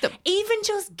you watch them? Even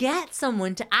just get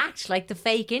someone to act like the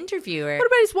fake interviewer. What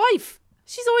about his wife?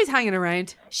 She's always hanging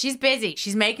around. She's busy.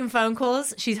 She's making phone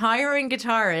calls. She's hiring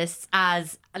guitarists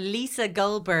as Lisa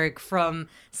Goldberg from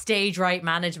Stage Right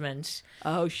Management.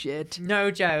 Oh, shit. No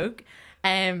joke.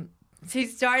 So he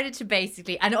started to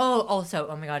basically... And also,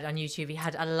 oh my God, on YouTube, he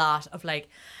had a lot of like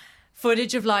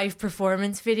footage of live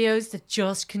performance videos that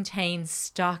just contain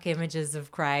stock images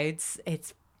of crowds.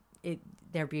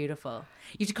 They're beautiful.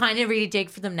 You have to kind of really dig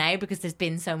for them now because there's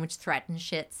been so much threatened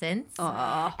shit since.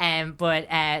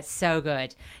 But so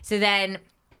good. So then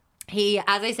he,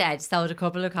 as I said, sold a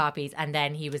couple of copies and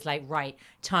then he was like, right,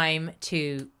 time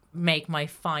to make my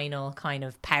final kind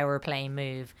of power play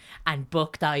move and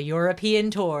book the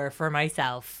European tour for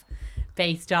myself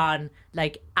based on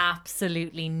like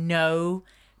absolutely no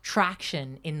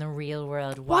traction in the real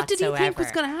world whatsoever. What did he think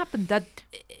was going to happen? That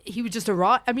he would just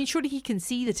arrive? I mean, surely he can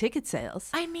see the ticket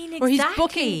sales. I mean, exactly. Or he's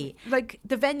booking like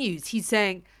the venues. He's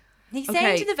saying to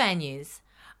the venues,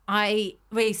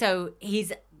 so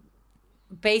he's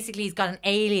got an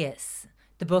alias,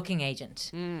 the booking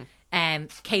agent.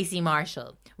 Casey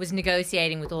Marshall was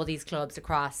negotiating with all these clubs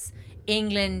across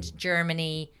England,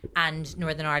 Germany and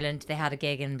Northern Ireland. They had a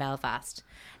gig in Belfast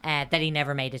that he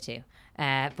never made it to.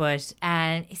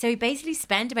 So he basically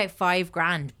spent about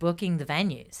 $5,000 booking the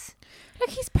venues. Like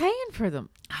he's paying for them.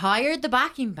 Hired the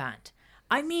backing band.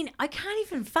 I mean, I can't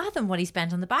even fathom what he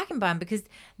spent on the backing band because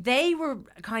they were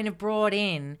kind of brought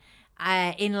in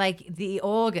like the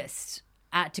August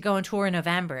to go on tour in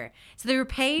November. So they were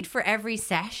paid for every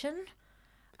session.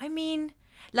 I mean,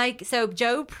 like, so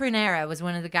Joe Prunera was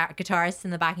one of the guitarists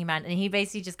in the backing band and he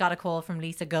basically just got a call from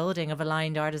Lisa Goulding of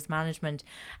Aligned Artist Management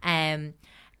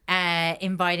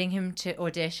inviting him to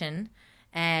audition.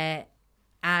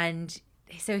 And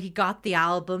so he got the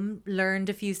album, learned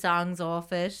a few songs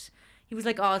off it. He was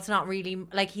like, oh, it's not really...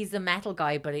 Like, he's a metal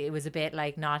guy, but it was a bit,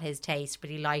 like, not his taste. But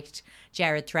he liked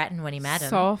Jared Threatin when he met him.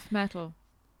 Soft metal.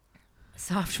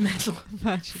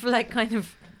 Like, kind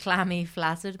of clammy,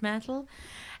 flaccid metal.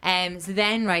 So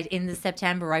then, right, in the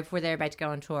September, right before they're about to go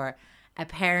on tour,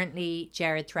 apparently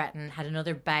Jared Threatin had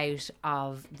another bout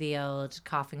of the old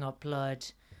coughing up blood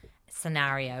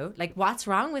scenario. Like, what's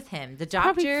wrong with him? The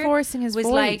doctor forcing his was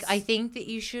voice. like, I think that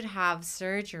you should have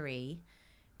surgery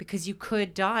because you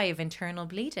could die of internal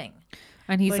bleeding.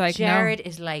 And he's like, Jared no.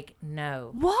 is like,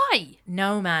 no. Why?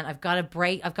 No, man, I've got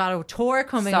a tour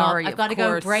coming up. I've got to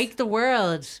go break the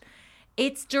world.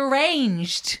 It's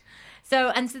deranged.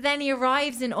 So then he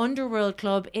arrives in Underworld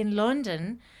Club in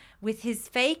London with his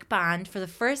fake band for the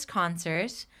first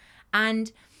concert,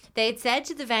 and they had said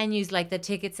to the venues like the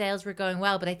ticket sales were going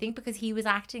well, but I think because he was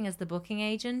acting as the booking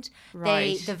agent,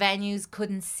 the venues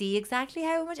couldn't see exactly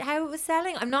how it was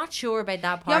selling. I'm not sure about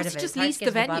that part of it. He just leased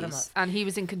the venues and he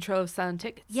was in control of selling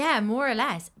tickets. Yeah, more or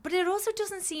less. But it also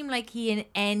doesn't seem like he in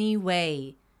any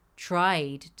way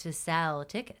tried to sell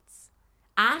tickets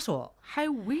at all.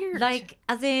 How weird. Like,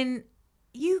 as in,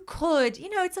 you could,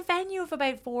 it's a venue of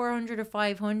about 400 or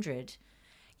 500.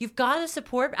 you've got a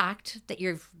support act that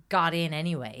you've got in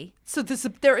anyway. So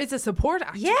there is a support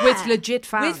act with legit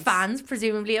fans. With fans,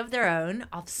 presumably of their own,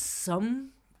 of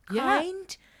some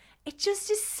kind. It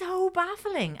just is so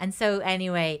baffling. And so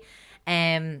anyway,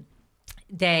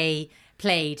 they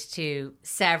played to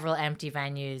several empty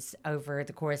venues over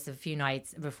the course of a few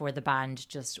nights before the band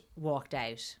just walked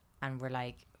out and were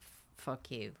like, fuck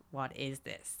you. What is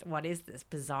this? What is this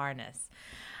bizarreness?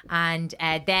 And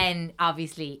then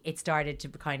obviously it started to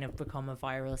kind of become a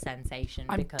viral sensation.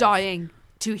 I'm dying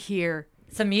to hear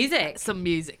some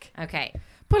music. Okay.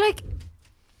 But like,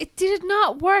 did it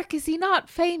not work? Is he not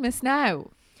famous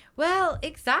now? Well,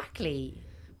 exactly.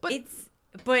 But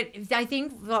I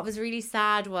think what was really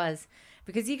sad was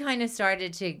because he kind of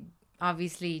started to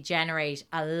obviously generate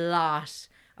a lot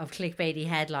of clickbaity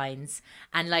headlines,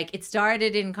 and like it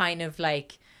started in kind of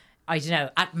like, I don't know,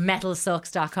 at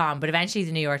metalsucks.com, but eventually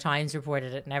the New York Times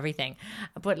reported it and everything.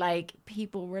 But like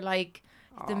people were like,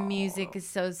 the music is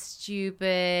so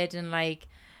stupid, and like,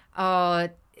 oh,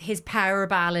 his power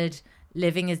ballad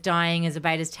Living is Dying is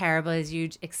about as terrible as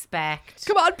you'd expect.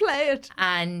 Come on, play it.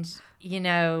 And you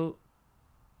know,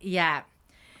 yeah.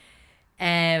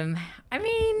 I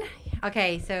mean,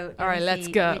 okay, so all right, let's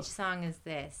go. Which song is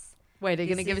this? Wait, are you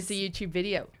going to give us a YouTube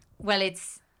video? Well,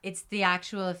 it's the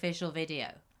actual official video.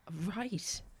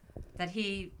 Right. That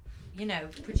he, you know,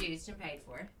 produced and paid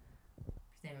for,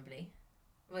 presumably.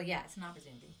 Well, yeah, it's not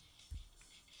presumably.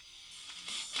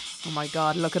 Oh my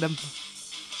God, look at him.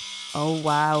 Oh,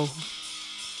 wow.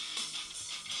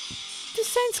 This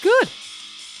sounds good.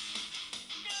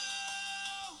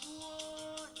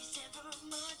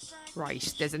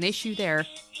 Right, there's an issue there.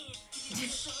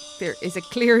 There is a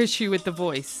clear issue with the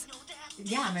voice.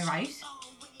 Yeah, am I right?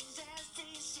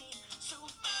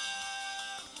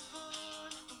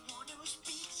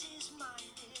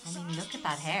 I mean, look at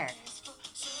that hair.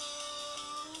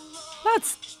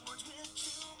 Lads,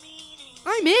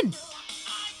 I'm in.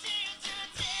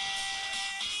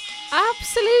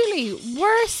 Absolutely.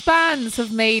 Worse bands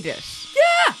have made it.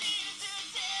 Yeah.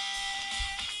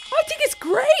 I think it's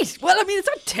great. Well, I mean, it's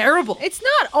not terrible. It's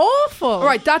not awful. All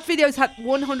right, that video's had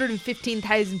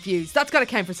 115,000 views. That's got to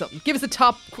count for something. Give us a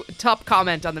top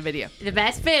comment on the video. The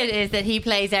best bit is that he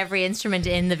plays every instrument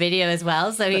in the video as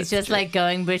well. So he's just like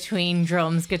going between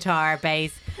drums, guitar,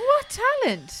 bass. What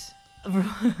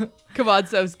talent. Come on,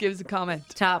 Sos, give us a comment.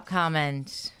 Top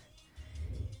comment.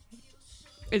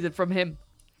 Is it from him?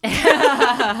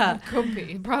 Could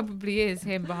be. It probably is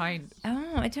him behind.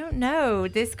 Oh, I don't know.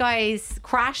 This guy's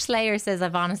Crash Slayer says,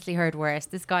 I've honestly heard worse.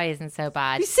 This guy isn't so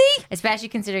bad. You see? Especially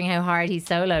considering how hard he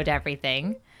soloed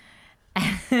everything.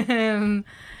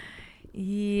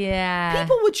 Yeah.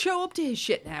 People would show up to his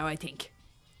shit now, I think.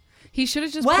 He should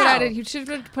have just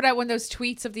put out one of those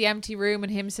tweets of the empty room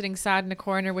and him sitting sad in a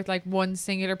corner with like one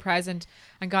singular present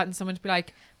and gotten someone to be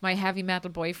like, my heavy metal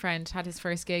boyfriend had his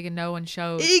first gig and no one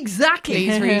showed. Exactly.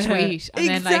 Please retweet. And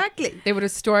exactly. then like they would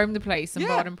have stormed the place and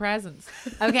bought him presents.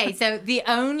 Okay, so the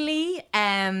only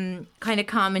kind of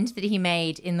comment that he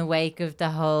made in the wake of the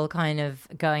whole kind of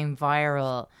going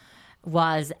viral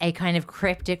was a kind of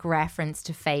cryptic reference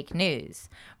to fake news.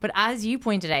 But as you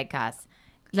pointed out, Cass,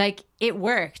 like it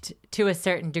worked to a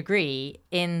certain degree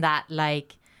in that,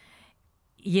 like,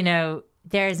 you know,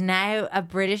 there's now a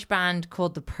British band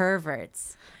called The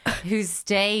Perverts who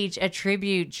stage a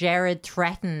tribute Jared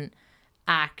Tretton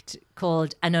act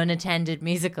called An Unattended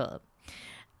Musical.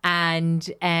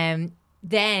 And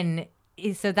then,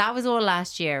 so that was all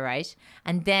last year, right?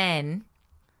 And then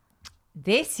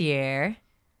this year,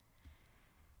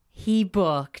 he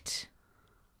booked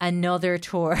another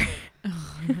tour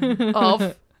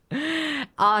of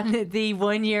on the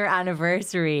 1 year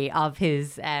anniversary of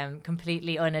his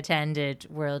completely unattended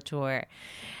world tour.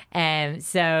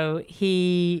 So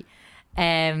he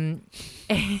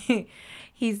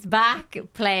he's back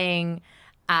playing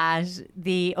at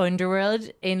the Underworld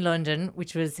in London,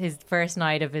 which was his first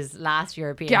night of his last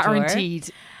European tour. Guaranteed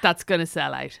that's gonna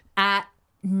sell out.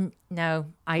 No,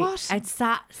 What? It's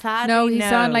sadly No, he's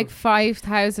on like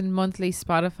 5,000 monthly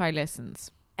Spotify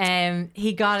listens.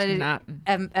 He got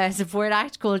a support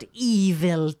act called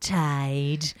Evil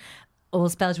Tide, all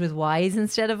spelled with Y's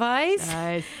instead of I's.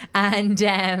 Nice.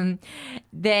 And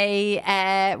they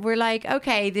were like,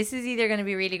 okay, this is either going to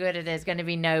be really good or there's going to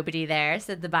be nobody there,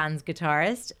 said the band's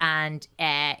guitarist. And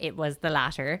it was the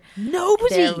latter.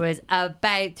 Nobody? There was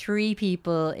about 3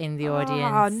 people in the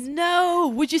audience. Oh, no.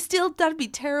 Would you still, that'd be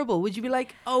terrible. Would you be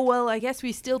like, oh, well, I guess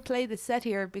we still play the set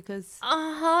here because...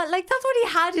 Like that's what he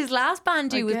had his last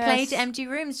band do, I was play guess. to empty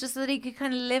rooms just so that he could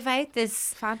kind of live out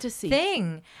this fantasy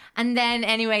thing. And then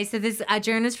anyway, so this a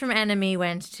journalist from Enemy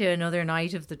went to another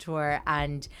night of the tour,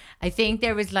 and I think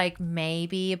there was like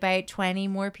maybe about 20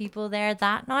 more people there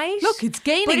that night. Look, it's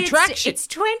gaining traction. It's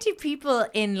 20 people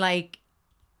in like,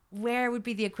 where would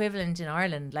be the equivalent in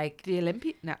Ireland? Like the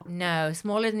Olympia? No,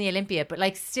 smaller than the Olympia, but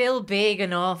like still big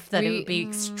enough that it would be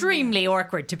extremely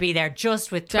awkward to be there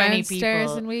just with 20 people.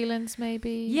 Downstairs in Whelan's,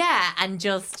 maybe. Yeah, and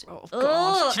just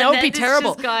that would be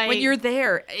terrible. When you're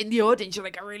there in the audience, you're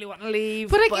like, I really want to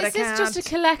leave, but I guess it's just a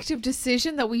collective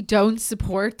decision that we don't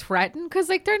support Threaten, because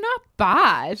like they're not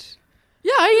bad.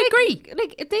 Yeah, I agree.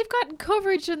 Like they've gotten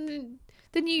coverage in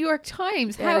the New York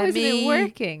Times. How isn't it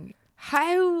working?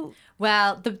 How?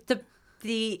 Well,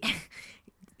 the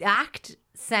act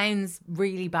sounds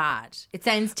really bad. It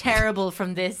sounds terrible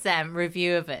from this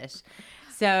review of it.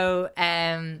 So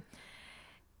let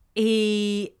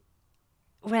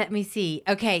me see.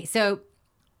 Okay, so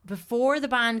before the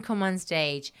band come on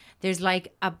stage, there's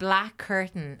like a black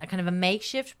curtain, a kind of a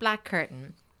makeshift black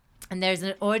curtain. And there's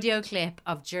an audio clip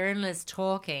of journalists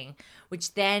talking,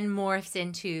 which then morphs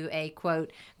into a,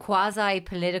 quote,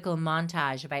 quasi-political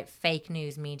montage about fake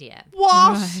news media.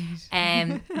 What?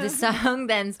 Right. The song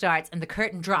then starts and the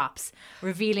curtain drops,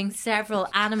 revealing several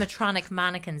animatronic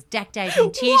mannequins decked out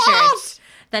in T-shirts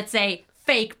that say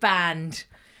fake band.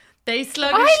 They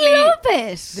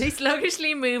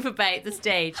sluggishly move about the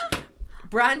stage,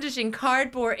 brandishing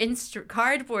cardboard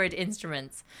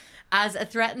instruments as a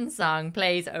Threaten song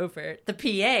plays over the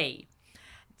PA.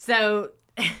 So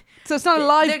it's not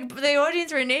live. The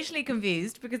audience were initially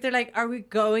confused because they're like, are we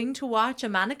going to watch a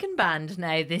mannequin band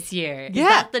now this year? Yeah. Is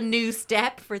that the new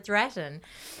step for Threaten?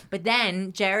 But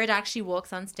then Jared actually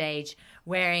walks on stage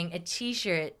wearing a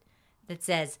T-shirt that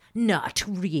says, not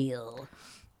real.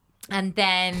 And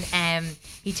then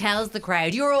he tells the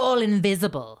crowd, you're all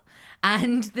invisible.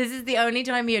 And this is the only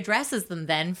time he addresses them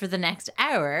then for the next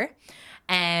hour.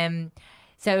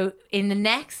 So in the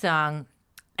next song,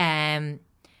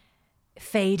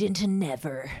 Fade Into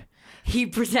Never, he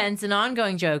presents an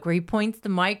ongoing joke where he points the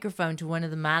microphone to one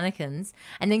of the mannequins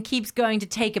and then keeps going to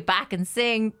take it back and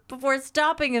sing before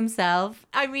stopping himself.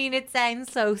 I mean, it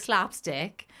sounds so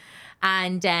slapstick.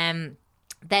 And then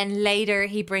later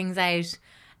he brings out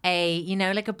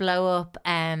like a blow up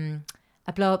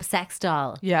sex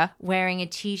doll. Yeah. Wearing a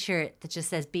T-shirt that just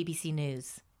says BBC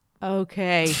News.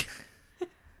 Okay.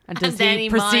 And does then he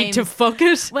proceed to fuck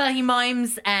it? Well, he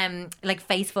mimes like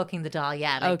face fucking the doll,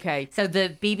 yeah. Like, okay. So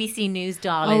the BBC News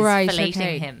doll is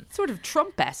filleting him. Sort of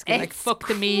Trump-esque. Like, fuck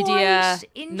the media.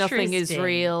 Nothing is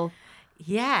real.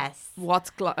 Yes.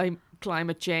 What's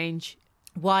climate change?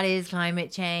 What is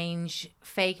climate change?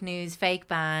 Fake news, fake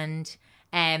band.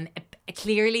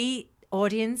 Clearly,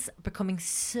 audience becoming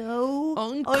so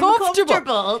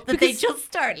uncomfortable that they just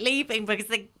start leaving because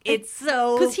it's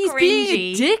so because he's being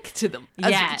a dick to them.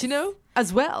 Yes.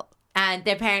 As well. And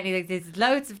apparently, there's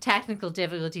loads of technical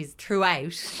difficulties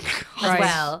throughout as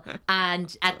well.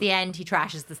 And at the end, he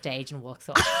trashes the stage and walks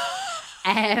off.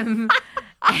 The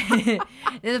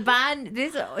band,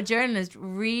 this journalist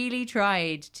really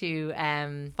tried to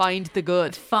find the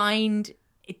good.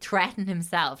 Threaten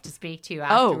himself to speak to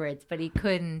afterwards, but he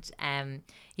couldn't.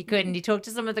 He talked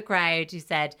to some of the crowd who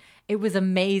said it was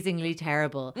amazingly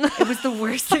terrible. It was the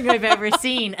worst thing I've ever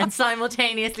seen, and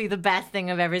simultaneously the best thing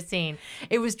I've ever seen.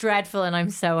 It was dreadful, and I'm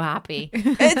so happy.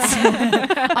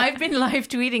 I've been live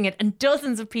tweeting it, and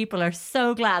dozens of people are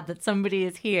so glad that somebody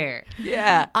is here.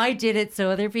 Yeah, I did it so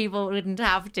other people wouldn't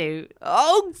have to.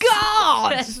 Oh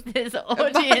God! This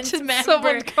audience member,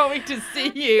 someone going to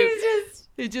see you.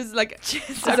 It's just like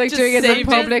it's like doing it as a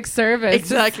public service.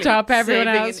 Exactly. To stop everyone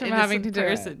Saving else from having to do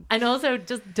it. And also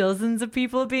just dozens of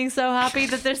people being so happy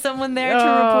that there's someone there to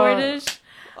report it.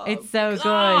 It's so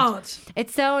good.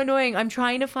 It's so annoying. I'm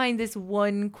trying to find this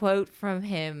one quote from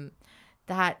him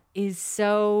that is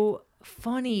so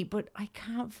funny, but I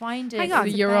can't find it. Hang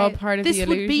on. You're all part of the illusion.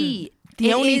 This would be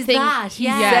the only thing he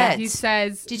said. He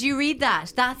says... Did you read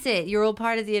that? That's it. You're all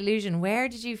part of the illusion. Where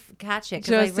did you catch it?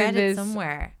 Because I read it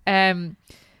somewhere.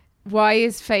 What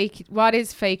is fake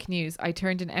news? I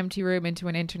turned an empty room into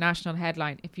an international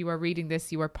headline. If you are reading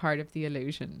this, you are part of the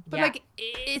illusion. But like,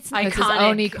 it's iconic. His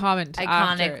only comment.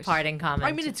 Iconic parting comment.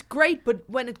 I mean, it's great, but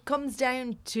when it comes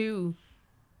down to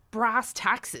brass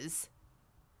taxes,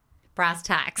 brass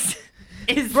tax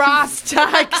is brass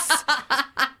tax.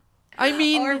 I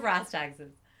mean, or brass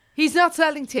taxes. He's not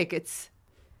selling tickets.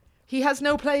 He has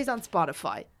no plays on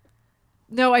Spotify.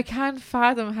 No, I can't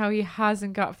fathom how he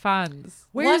hasn't got fans.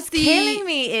 What's killing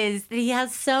me is that he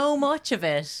has so much of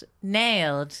it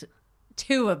nailed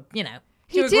to a,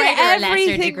 to a did greater or lesser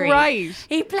everything degree. right.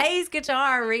 He plays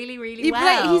guitar really, really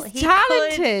well. He's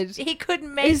talented. He could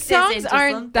make His this songs into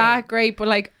aren't something. that great, but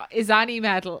like, is Annie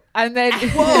metal? And then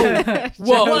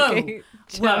Whoa.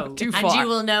 Too And far. you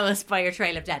will know us by your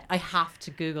trail of death. I have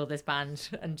to Google this band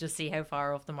and just see how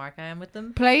far off the mark I am with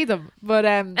them. play them. But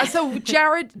So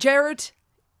Jared,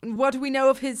 what do we know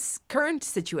of his current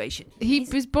situation? he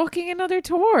was booking another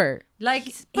tour. Like,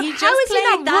 But he how just is he played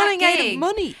not that running out gig. of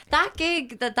money? That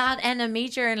gig that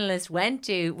NME journalist went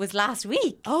to was last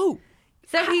week. Oh,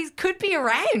 So he could be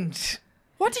around.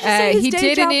 what did you say his He day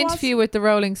did an job was? interview with the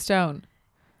Rolling Stone,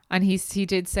 and he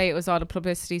did say it was all a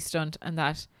publicity stunt, and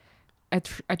that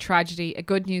a tragedy, a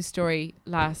good news story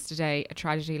lasts a day, a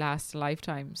tragedy lasts a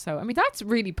lifetime. So I mean, that's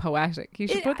really poetic. You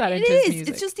should put that into his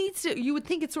music. It just needs to. You would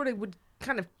think it sort of would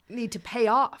kind of need to pay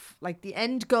off. Like the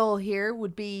end goal here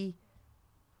would be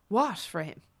what for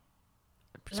him?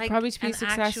 Probably to be a an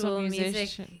successful actual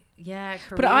musician. Yeah,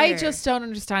 But I career. just don't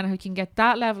understand how he can get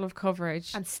that level of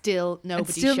coverage And still and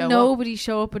nobody still show up. nobody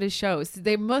show up at his shows.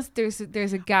 They must. There's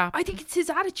a gap. I think it's his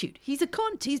attitude. He's a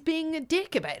cunt. He's being a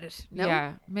dick about it. No?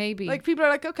 Yeah, maybe. Like people are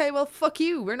like, okay, well, fuck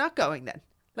you. We're not going then.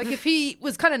 Like if he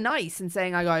was kind of nice and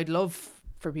saying, I'd love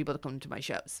for people to come to my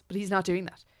shows, but he's not doing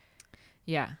that.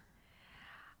 yeah.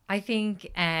 I think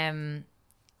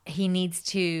he needs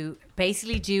to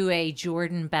basically do a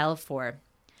Jordan Belfort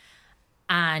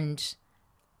and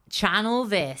channel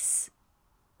this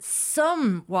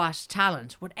somewhat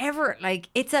talent, whatever. Like,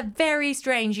 it's a very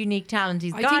strange, unique talent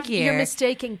he's I got think here. you're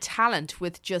mistaking talent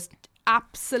with just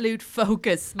absolute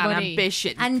focus and Money.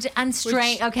 ambition. and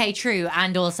strange. Okay, true.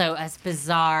 And also a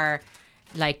bizarre,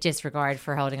 like, disregard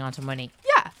for holding on to money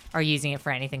yeah, or using it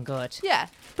for anything good. yeah.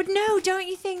 But no, don't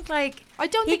you think, like, I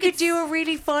don't he think could it's- do a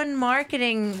really fun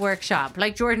marketing workshop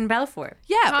like Jordan Belfort?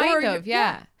 Yeah, Kind of,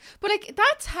 yeah. But like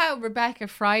that's how Rebecca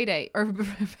Black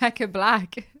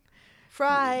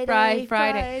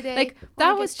Friday. like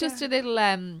that was just a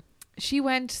little she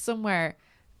went somewhere,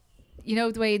 you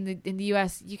know, the way in the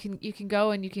US you can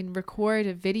go and you can record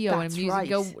a video That's and a music right.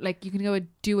 go, like you can go and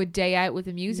do a day out with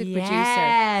a music producer.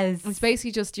 Yes. It's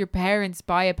basically just your parents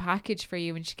buy a package for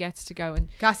you and she gets to go and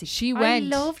Cassie, she I went.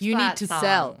 loved You need that to song.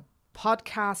 sell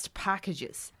podcast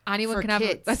packages. Anyone for can have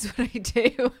kids. it. That's what I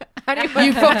do. Anyone,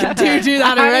 You fucking do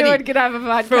that already. Anyone can have a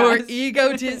podcast. For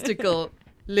egotistical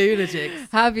lunatics.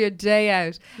 Have your day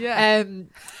out. Yeah.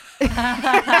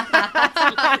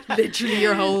 Literally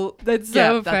your whole. That's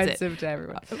so Yeah, that's it. offensive to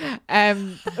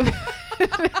everyone.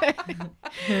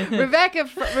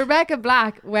 Rebecca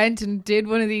Black went and did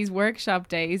one of these workshop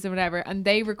days or whatever, and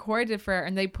they recorded it for her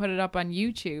and they put it up on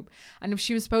YouTube. And if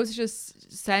she was supposed to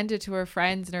just send it to her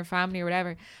friends and her family or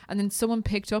whatever, and then someone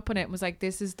picked up on it and was like,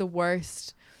 "This is the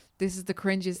worst. This is the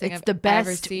cringiest thing It's I've the best,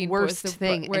 ever seen. But worst it's the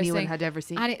thing worst anyone thing." had ever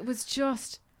seen. And it was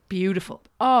just Beautiful.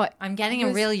 I'm getting It a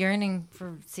was- real yearning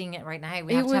for seeing it right now.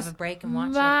 We it have to was have a break and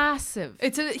watch massive.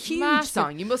 It's a huge Massive.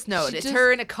 song. You must know it. She It's just-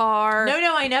 her in a car. it.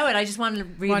 No, I know it. I just want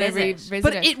to Wanna revisit.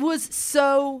 But it was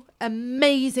so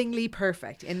amazingly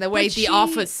perfect in the way But The she-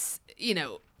 Office, you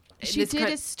know. She did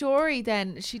a story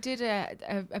then. She did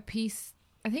a piece,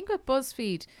 I think with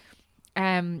BuzzFeed,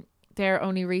 there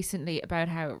only recently about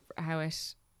how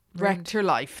it wrecked her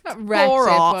life. not wrecked Tore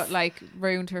it, off. but like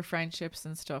ruined her friendships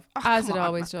and stuff, Oh, as come it on,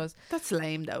 always man. does. That's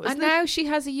lame though, And isn't it? now she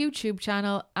has a YouTube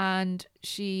channel and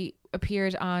she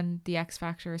appeared on The X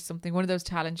Factor or something, one of those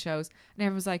talent shows, and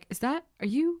everyone was like, are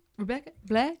you Rebecca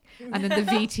Black? And then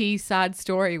the VT sad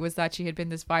story was that she had been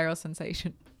this viral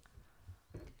sensation.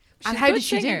 She's And a how good did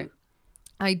she singer. do?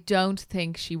 I don't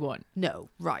think she won. No,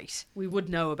 right. We would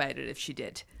know about it if she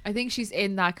did. I think she's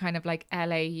in that kind of like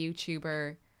LA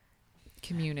YouTuber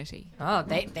community. Oh,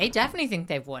 they definitely think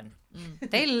they've won.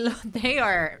 They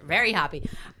are very happy.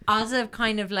 As of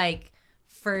kind of like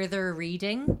further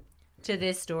reading to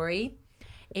this story,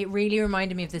 it really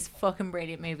reminded me of this fucking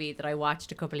brilliant movie that I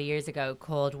watched a couple of years ago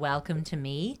called Welcome to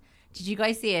Me. Did you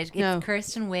guys see it? No.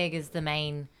 Kirsten Wiig is the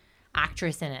main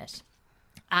actress in it.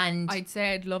 And I'd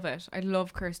say I'd love it. I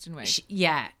love Kirsten Wiig.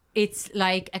 yeah, it's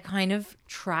like a kind of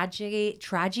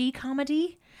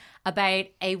tragi-comedy about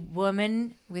a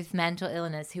woman with mental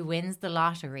illness who wins the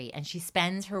lottery and she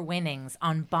spends her winnings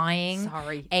on buying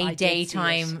Sorry, a I did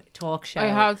daytime talk show. I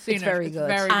have seen It's it. very It's good.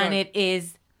 very and good. it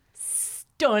is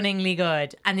stunningly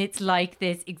good. And it's like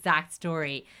this exact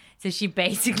story. So she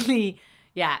basically,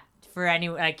 yeah, for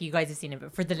anyone, like you guys have seen it,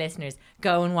 but for the listeners,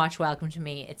 go and watch Welcome to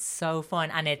Me. It's so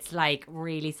fun and it's like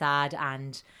really sad.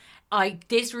 And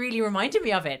this really reminded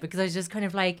me of it because I was just kind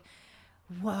of like,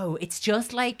 whoa, it's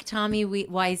just like Tommy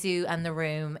Wiseau and The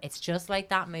Room. It's just like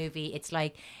that movie. It's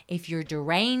like if you're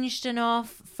deranged enough,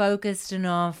 focused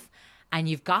enough, and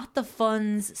you've got the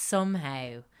funds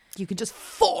somehow. You can just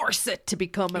force it to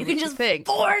become a You can just thing.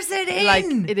 force it in. Like,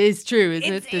 it is true,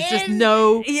 isn't it? There's just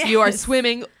no... Yes. You are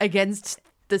swimming against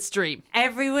the stream.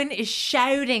 Everyone is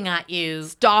shouting at you.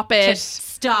 Stop it. To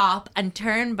stop and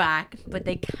turn back, but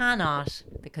they cannot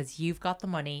because you've got the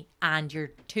money and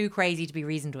you're too crazy to be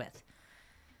reasoned with.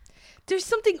 There's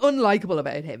something unlikable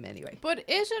about him anyway. But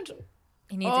isn't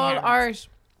He needs all a hair art,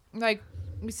 like,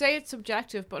 we say it's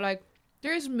subjective, but like,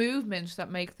 there's movements that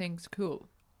make things cool,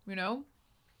 you know?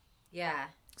 Yeah.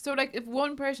 So like,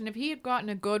 if he had gotten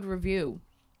a good review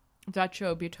of that show,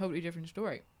 it'd be a totally different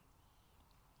story.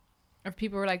 If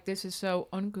people were like, this is so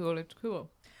uncool, it's cool.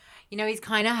 You know, he's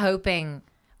kind of hoping.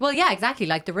 Well, yeah, exactly,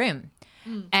 like The Room.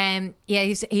 Yeah,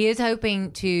 he is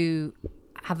hoping to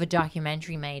have a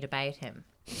documentary made about him.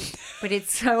 But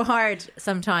it's so hard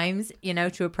sometimes, you know,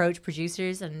 to approach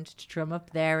producers and to drum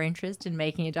up their interest in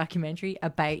making a documentary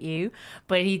about you.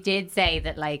 But he did say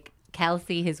that, like,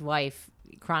 Kelsey, his wife,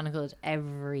 chronicled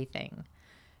everything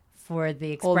for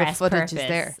the express All the footage purpose is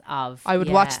there. of. I would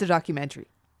watch the documentary.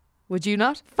 Would you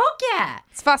not? Fuck yeah.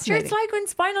 It's fascinating. Sure, it's like when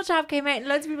Spinal Tap came out and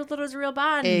loads of people thought it was a real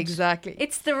band. Exactly.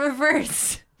 It's the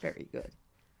reverse. Very good.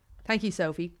 Thank you,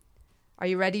 Sophie. Are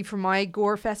you ready for my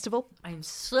gore festival? I'm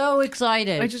so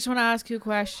excited. I just want to ask you a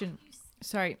question.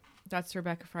 Sorry, that's the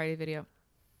Rebecca Friday video.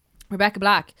 Rebecca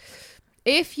Black.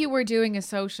 If you were doing a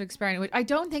social experiment, which I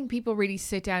don't think people really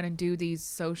sit down and do these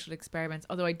social experiments,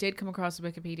 although I did come across a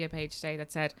Wikipedia page today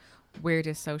that said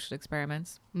weirdest social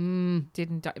experiments.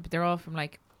 But they're all from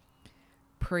like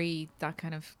that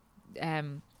kind of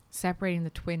separating the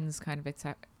twins kind of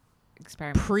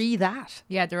experiment. Pre that?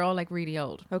 Yeah, they're all like really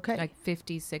old. Okay. Like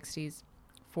 50s, 60s,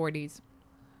 40s.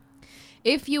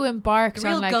 If you embarked the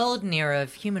real on like golden era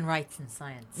of human rights and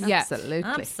science. Yeah.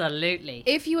 Absolutely.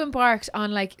 If you embarked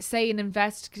on like say an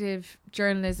investigative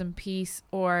journalism piece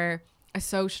or a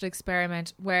social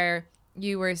experiment where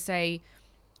you were say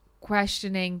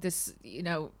questioning this, you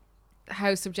know,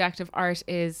 how subjective art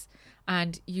is,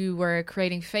 and you were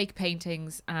creating fake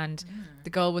paintings and the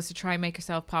goal was to try and make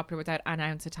yourself popular without an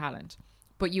ounce of talent,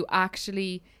 but you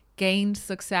actually gained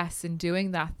success in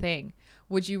doing that thing,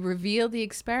 would you reveal the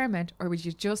experiment or would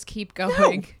you just keep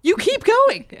going? No, you keep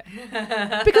going.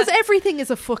 Because everything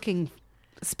is a fucking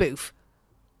spoof.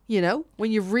 You know,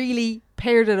 when you really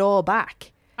pared it all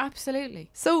back.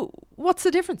 Absolutely. So what's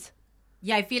the difference?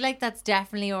 Yeah, I feel like that's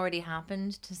definitely already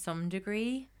happened to some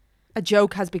degree. A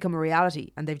joke has become a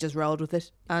reality and they've just rolled with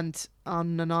it and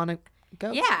on it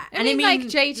goes. Yeah. I mean, like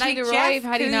JT the Rive,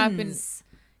 had he not been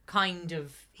kind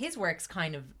of, his work's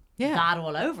kind of Yeah. that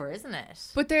all over, isn't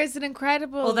it? But there's an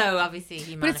incredible... Although, obviously,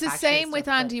 he But it's the same with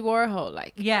Andy Warhol.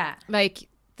 Like, yeah. Like,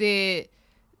 the...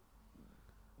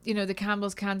 You know, the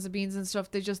Campbell's cans of beans and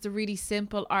stuff, they're just the really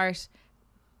simple art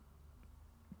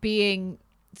being...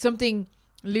 Something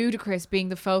ludicrous being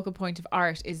the focal point of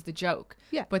art is the joke.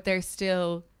 Yeah. But they're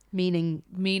still...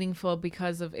 meaningful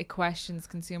because of it questions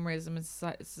consumerism and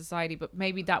society, but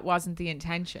maybe that wasn't the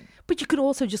intention. But you could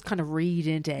also just kind of read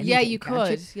into anything. Yeah, you can't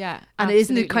could. Yeah, and absolutely.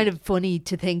 isn't it kind of funny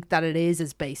to think that it is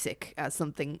as basic as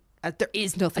something as there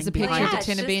is nothing As a behind picture of it. the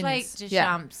tin of beans. Like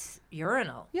Duchamp's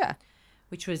urinal, Yeah,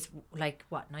 which was like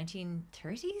what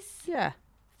 1930s, yeah.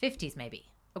 50s maybe.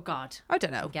 Oh God, I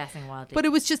don't know. I'm guessing wildly. But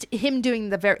it was just him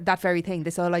doing that very thing.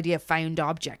 This whole idea of found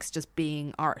objects just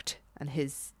being art and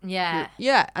his yeah,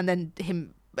 and then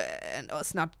him and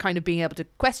us not kind of being able to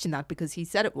question that because he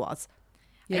said it was.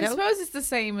 You I know? suppose it's the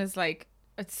same as like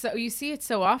it's so you see it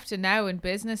so often now in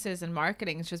businesses and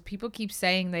marketing. It's just people keep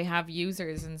saying they have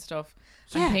users and stuff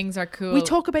and things are cool. We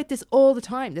talk about this all the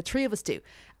time. The three of us do,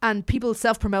 and people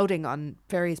self-promoting on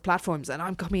various platforms. And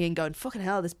I'm coming in going, "Fucking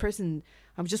hell, this person!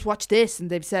 I've just watched this, and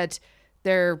they've said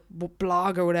their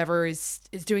blog or whatever is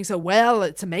doing so well.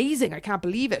 It's amazing. I can't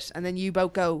believe it." And then you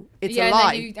both go, "It's a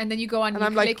lie." And then you go on and you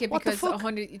I'm click like, it "What the because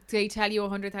fuck?" they tell you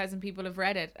 100,000 people have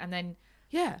read it, and then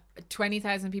Yeah.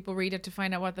 20,000 people read it to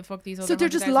find out what the fuck these other. So they're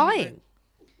just 100,000 people lying.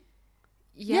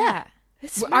 Yeah.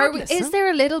 It's Are we, madness, is huh?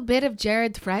 there a little bit of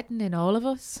Jared Threaten in all of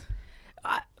us?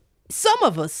 Some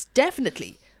of us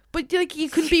definitely, but like you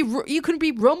can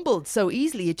be rumbled so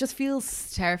easily. It just feels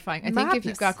It's terrifying. I think if you've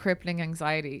madness. got crippling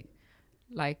anxiety,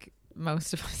 like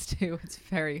most of us do, it's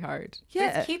very hard.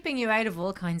 yeah. it's keeping you out of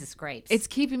all kinds of scrapes. It's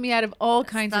keeping me out of all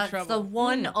kinds of That's trouble. the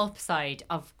one upside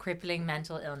of crippling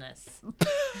mental illness.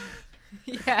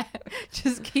 Yeah,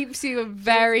 just keeps you a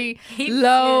very Keeps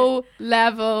low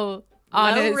level,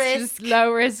 honest, just risk.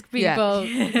 low risk Yeah. people.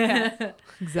 Yeah.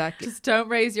 Exactly. Just don't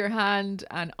raise your hand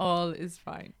and all is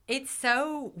fine. It's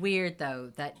so weird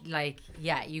though that like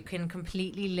yeah, you can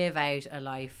completely live out a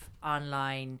life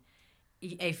online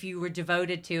if you were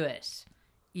devoted to it.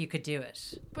 you could do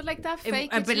it. But like that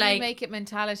fake it till you make it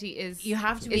mentality is you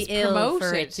have to be ill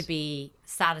for it to be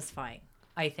satisfying,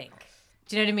 I think.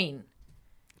 Do you know what I mean?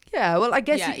 Yeah, well, I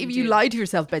guess if you lie to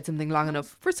yourself about something long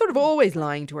enough, we're sort of always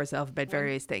lying to ourselves about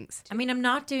various things. I mean, I'm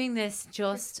not doing this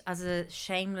just as a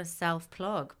shameless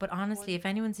self-plug, but honestly, if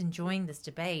anyone's enjoying this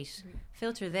debate,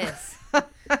 Filter This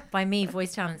by me,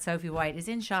 voice talent Sophie White, is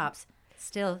in shops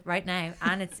still right now,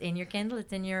 and it's in your Kindle,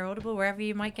 it's in your Audible, wherever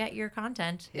you might get your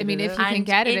content. I mean, if you can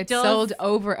get it, it's sold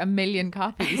over 1 million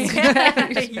copies.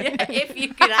 If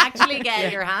you could actually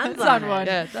get your hands on one. it.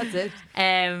 Yeah, that's it.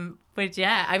 But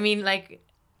yeah, I mean, like,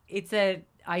 it's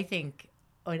I think,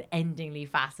 unendingly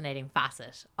fascinating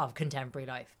facet of contemporary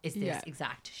life is this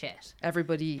exact shit.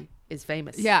 Everybody is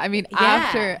famous. Yeah, I mean,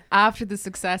 after the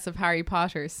success of Harry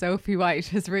Potter, Sophie White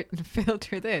has written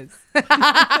Filter This.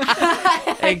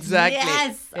 Exactly.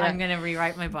 Yes. Yeah. I'm going to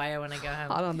rewrite my bio when I go home.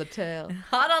 Hot on the tail.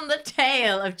 Hot on the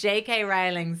tail of J.K.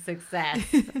 Rowling's success.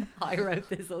 I wrote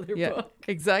this other book.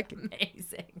 Exactly.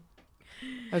 Amazing.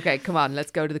 Okay, come on,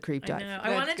 let's go to the creep dive.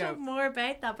 I want to talk more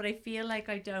about that, but I feel like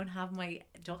I don't have my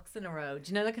ducks in a row. Do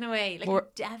you know that kind of way? Like, I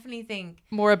definitely think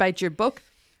more about your book.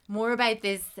 More about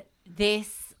this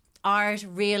art,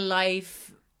 real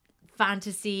life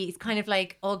fantasy. It's kind of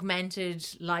like augmented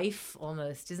life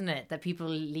almost, isn't it? That people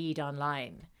lead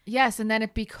online. Yes, and then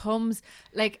it becomes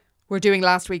like, we're doing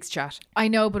last week's chat. I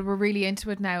know, but we're really into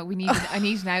it now. I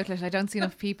need an outlet. I don't see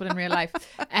enough people in real life.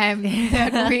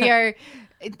 We are.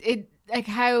 It like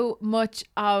how much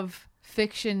of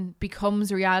fiction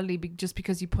becomes reality just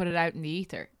because you put it out in the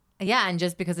ether. Yeah, and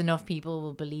just because enough people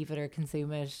will believe it or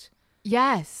consume it.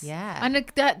 Yes. Yeah. And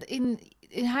like that in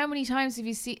how many times have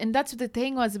you seen? And that's what the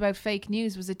thing was about fake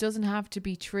news, was it doesn't have to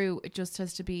be true. It just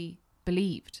has to be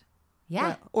believed.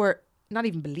 Yeah. Or not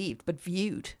even believed, but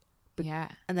viewed. Yeah.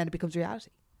 And then it becomes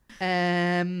reality.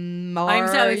 I'm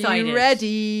so excited. You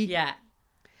ready? Yeah.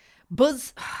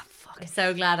 I'm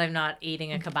so glad I'm not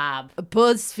eating a kebab. A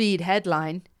BuzzFeed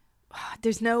headline.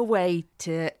 There's no way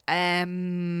to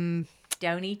don't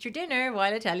eat your dinner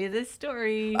while I tell you this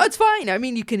story. Oh, it's fine. I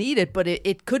mean, you can eat it, but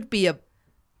it could be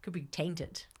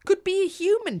tainted. Could be a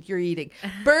human you're eating.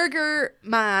 Burger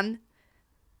Man.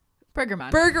 Yes.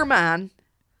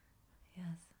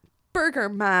 Burger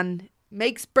Man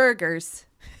makes burgers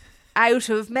out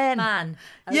of men. Man.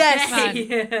 Okay.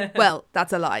 Yes. Man. Well,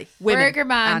 that's a lie. Women Burger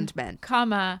Man and men.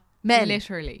 Comma. Men.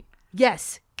 Literally.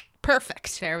 Yes.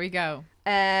 Perfect. There we go.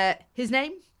 His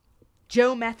name?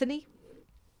 Joe Metheny.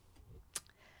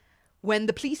 When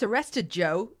the police arrested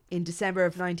Joe in December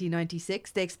of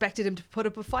 1996, they expected him to put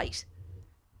up a fight.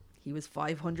 He was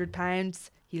 500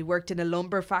 pounds. He worked in a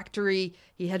lumber factory.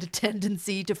 He had a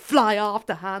tendency to fly off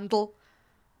the handle.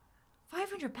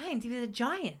 500 pounds? He was a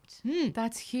giant.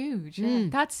 That's huge. Yeah.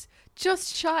 That's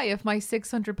just shy of my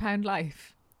 600 pound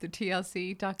life. The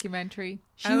TLC documentary.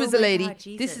 She was a lady. God,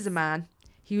 this is a man.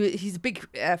 He's a big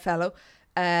fellow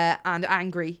and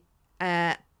angry.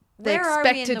 They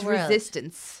expected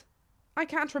resistance. I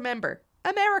can't remember.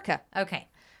 America. Okay.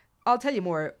 I'll tell you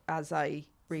more as I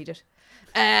read it.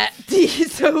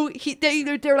 So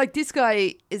they're like, this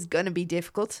guy is going to be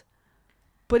difficult.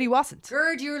 But he wasn't.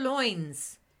 Gird your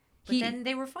loins. But then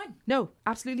they were fine. No,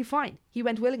 absolutely fine. He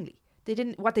went willingly.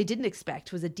 What they didn't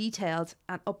expect was a detailed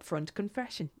and upfront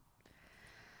confession.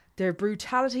 Their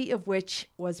brutality of which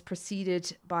was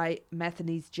preceded by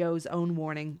Metheny's Joe's own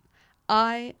warning.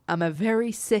 I am a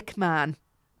very sick man.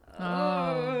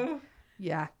 Oh.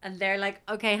 Yeah. And they're like,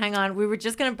 okay, hang on. We were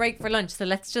just going to break for lunch. So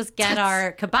let's just get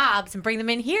our kebabs and bring them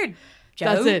in here,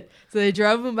 Joe. That's it. So they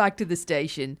drove him back to the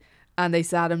station and they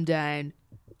sat him down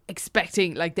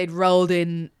expecting, like, they'd rolled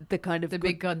in the kind of the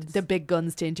big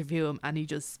guns to interview him, and he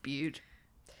just spewed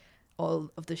all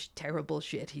of the terrible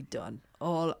shit he'd done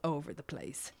all over the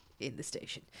place in the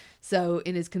station. So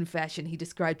in his confession, he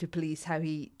described to police how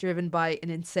he, driven by an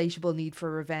insatiable need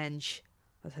for revenge,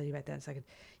 I'll tell you about that in a second,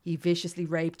 he viciously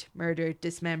raped, murdered,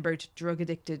 dismembered,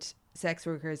 drug-addicted sex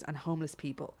workers and homeless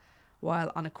people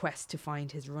while on a quest to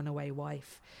find his runaway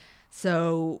wife.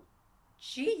 So...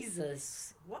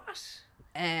 Jesus, what?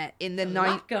 In the night,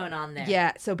 lot going on there.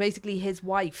 Yeah, so basically his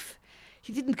wife,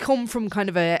 he didn't come from kind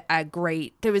of a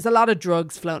great, there was a lot of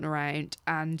drugs floating around,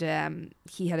 and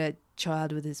he had a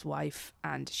child with his wife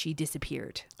and she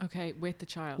disappeared. Okay, with the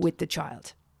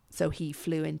child. So he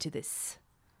flew into this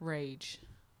rage.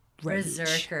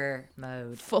 Berserker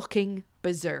mode. Fucking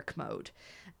berserk mode.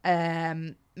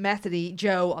 Metheny,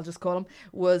 Joe, I'll just call him,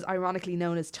 was ironically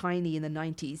known as Tiny in the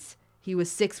 90s. He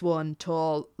was 6'1",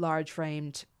 tall,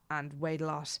 large-framed, and weighed a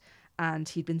lot. And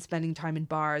he'd been spending time in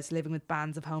bars, living with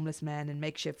bands of homeless men in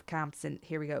makeshift camps in,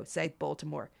 here we go, South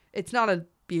Baltimore. It's not a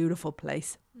beautiful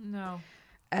place. No.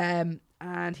 And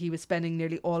he was spending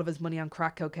nearly all of his money on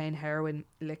crack cocaine, heroin,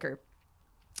 liquor.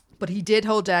 But he did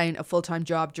hold down a full-time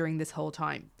job during this whole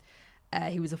time.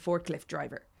 He was a forklift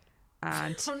driver.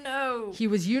 And he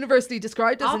was universally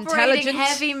described as operating intelligent.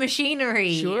 heavy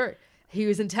machinery. Sure. He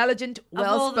was intelligent,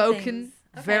 well-spoken,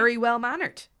 very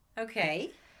well-mannered. Okay.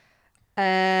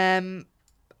 In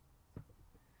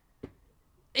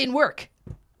work.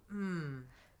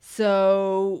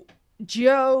 So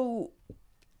Joe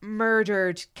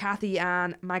murdered Kathy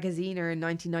Ann Magaziner in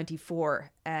 1994,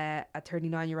 a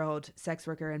 39-year-old sex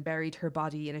worker, and buried her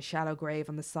body in a shallow grave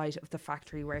on the site of the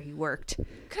factory where he worked.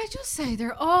 Can I just say,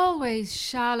 they're always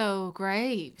shallow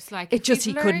graves. Like, it just,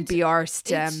 he couldn't be arsed.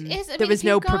 There was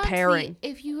no preparing.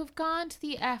 If you have gone to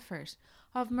the effort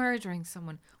of murdering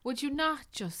someone, would you not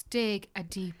just dig a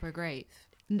deeper grave?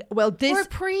 Well, this... Or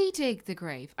pre-dig the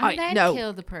grave and then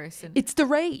kill the person. It's the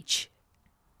rage.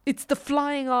 It's the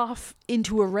flying off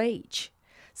into a rage.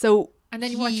 So... And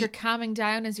then you watch, you're calming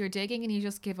down as you're digging and you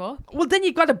just give up? Well, then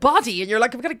you've got a body and you're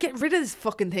like, I've got to get rid of this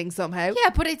fucking thing somehow. Yeah,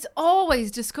 but it's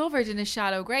always discovered in a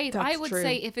shallow grave. That's I would true.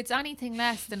 say if it's anything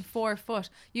less than 4 foot,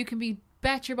 you can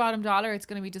bet your bottom dollar it's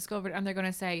going to be discovered and they're going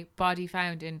to say body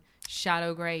found in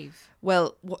shallow grave.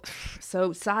 Well,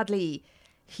 so sadly,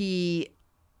 she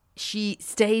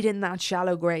stayed in that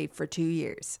shallow grave for 2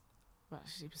 years. Well,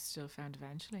 she was still found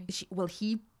eventually.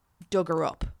 He dug her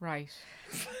up. Right.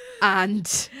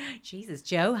 And Jesus,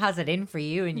 Joe has it in for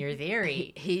you in your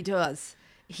theory. He does.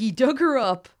 He dug her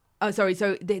up. Oh, sorry.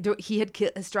 So he had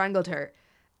strangled her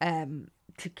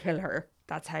to kill her.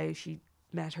 That's how she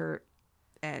met her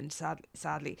end,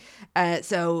 sadly.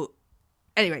 So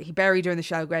anyway, he buried her in the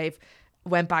shallow grave,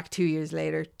 went back 2 years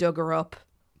later, dug her up,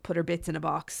 put her bits in a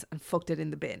box and fucked it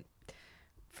in the bin.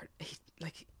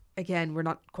 Again, we're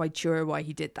not quite sure why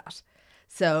he did that.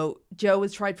 So Joe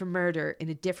was tried for murder in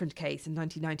a different case in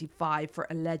 1995 for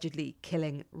allegedly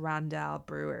killing Randall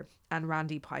Brewer and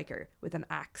Randy Piker with an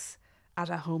axe at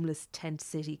a homeless tent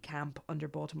city camp under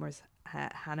Baltimore's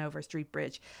Hanover Street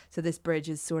Bridge. So this bridge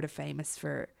is sort of famous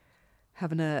for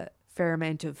having a fair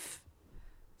amount of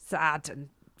sad and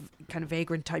kind of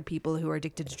vagrant type people who are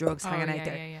addicted to drugs hanging out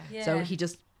there. Yeah. So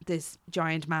this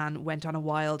giant man went on a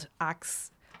wild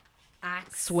axe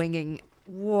swinging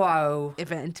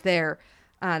event there.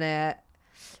 And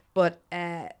but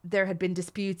there had been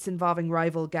disputes involving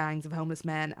rival gangs of homeless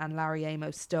men, and Larry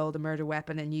Amos stole the murder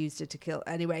weapon and used it to kill.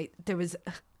 Anyway, it was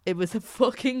a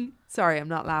fucking, sorry, I'm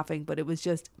not laughing, but it was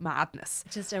just madness.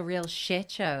 Just a real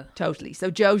shit show. Totally. So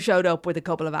Joe showed up with a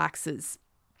couple of axes.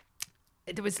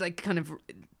 It was like kind of,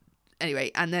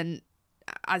 anyway, and then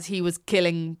as he was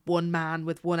killing one man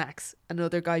with one axe,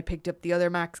 another guy picked up the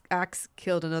other axe,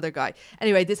 killed another guy.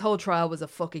 Anyway, this whole trial was a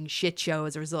fucking shit show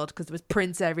as a result, because there was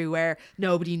prints everywhere.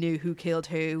 Nobody knew who killed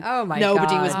who. Oh my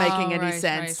Nobody God. was making any Right,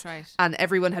 sense. right. And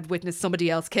everyone had witnessed somebody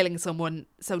else killing someone,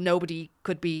 so nobody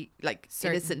could be like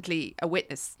Certain. innocently a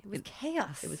witness. It was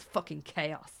chaos. It was fucking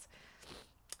chaos.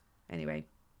 Anyway.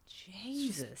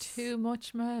 Jesus. Too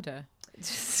much murder.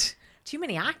 Too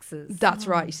many axes. That's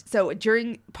right. So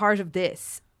during part of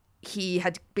this, he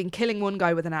had been killing one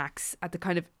guy with an axe at the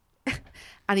kind of,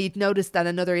 and he'd noticed that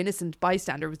another innocent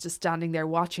bystander was just standing there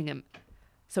watching him.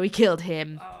 So he killed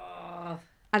him. Oh.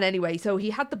 And anyway, so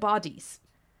he had the bodies.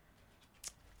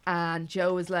 And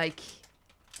Joe was like,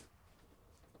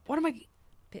 what am I...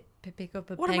 Pick up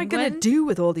a What penguin? am I going to do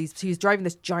with all these? So he was driving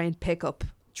this giant pickup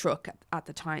truck at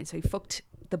the time. So he fucked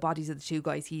the bodies of the two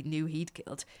guys he knew he'd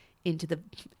killed into the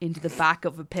back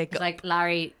of a pickup. It's like,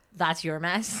 Larry, that's your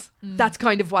mess. That's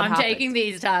kind of what I'm happened. taking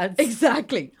these dads.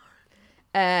 Exactly.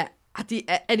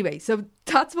 Anyway, so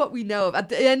that's what we know of. At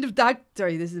the end of that,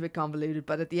 sorry, this is a bit convoluted,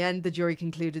 but at the end, the jury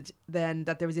concluded then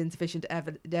that there was insufficient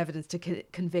evidence to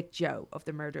convict Joe of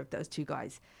the murder of those two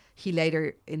guys. He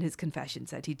later, in his confession,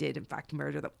 said he did, in fact,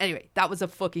 murder them. Anyway, that was a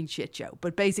fucking shit show.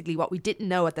 But basically, what we didn't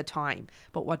know at the time,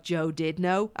 but what Joe did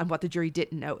know, and what the jury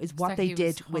didn't know, is what they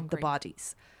did with the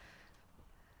bodies.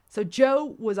 So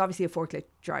Joe was obviously a forklift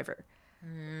driver.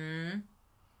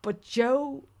 But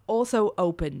Joe also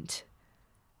opened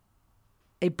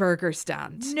a burger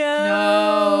stand.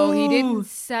 No, he didn't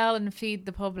sell and feed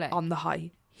the public. On the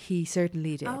high. He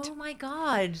certainly did. Oh my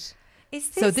God. Is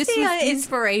this, So this the was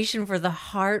inspiration for the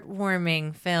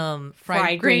heartwarming film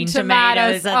Fried Green Green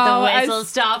Tomatoes Tomatoes? at the Oh, Whistle a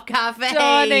Stop Cafe?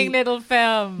 Stunning little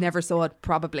film. Never saw it,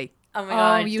 probably. Oh my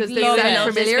God. you Does love this it.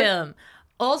 sound Familiar? this film?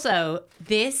 Also,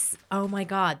 oh my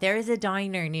God, there is a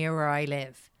diner near where I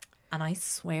live. And I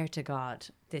swear to God,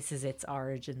 this is its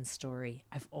origin story.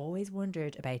 I've always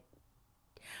wondered about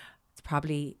It's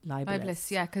probably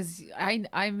libelous. Yeah, because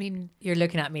I mean... You're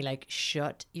looking at me like,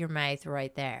 shut your mouth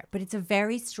right there. But it's a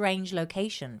very strange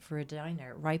location for a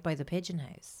diner right by the Pigeon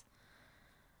House.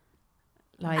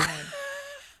 Like,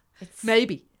 it's...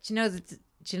 Maybe. Do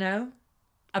you know?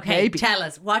 Okay, Maybe. Tell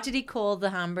us. What did he call the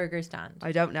hamburger stand?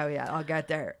 I don't know yet. I'll get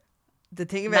there. The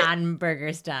thing about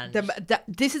Hamburger stand.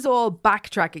 This is all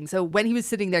backtracking. So when he was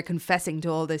sitting there confessing to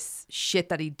all this shit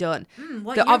that he'd done,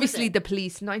 obviously the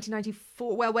police,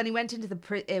 1994. Well, when he went into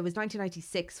it was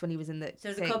 1996 when he was in the. So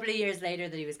it was a couple of years later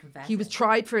that he was confessing. He was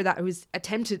tried for that. It was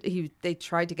attempted. They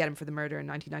tried to get him for the murder in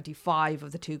 1995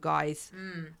 of the two guys,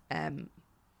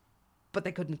 but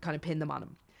they couldn't kind of pin them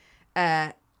on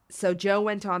him. So Joe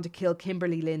went on to kill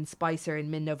Kimberly Lynn Spicer in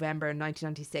mid-November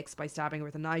 1996 by stabbing her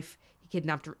with a knife.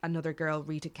 Kidnapped another girl,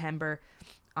 Rita Kember,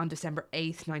 on December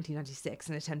 8th, 1996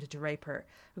 and attempted to rape her.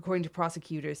 According to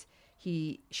prosecutors,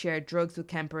 he shared drugs with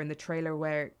Kemper in the trailer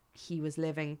where he was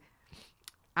living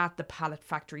at the pallet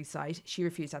factory site. She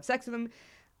refused to have sex with him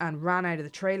and ran out of the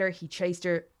trailer. He chased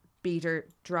her, beat her,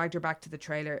 dragged her back to the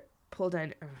trailer, pulled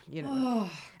down, Oh,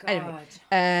 God.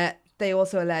 Anyway, they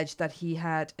also alleged that he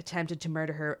had attempted to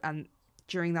murder her, and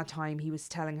during that time he was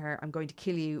telling her, I'm going to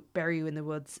kill you, bury you in the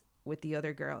woods with the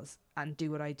other girls and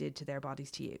do what I did to their bodies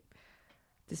to you.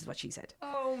 This is what she said.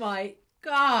 Oh my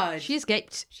God. She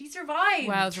escaped. She survived.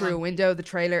 Well, Through a window of the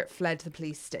trailer, fled to the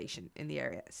police station in the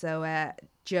area. So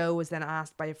Joe was then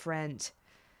asked by a friend.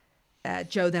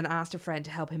 Joe then asked a friend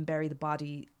to help him bury the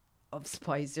body of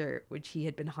Spicer, which he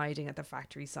had been hiding at the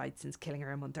factory site since killing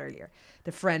her a month earlier.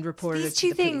 The friend reported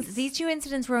These two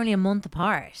incidents were only a month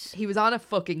apart. He was on a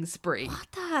fucking spree. What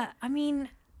the? I mean...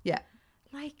 Yeah.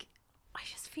 Like... I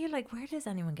just feel like, where does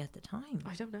anyone get the time?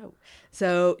 I don't know.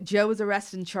 So Joe was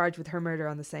arrested and charged with her murder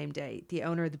on the same day. The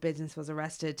owner of the business was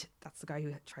arrested. That's the guy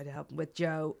who tried to help him with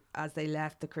Joe as they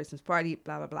left the Christmas party,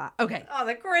 blah, blah, blah. Okay. Oh,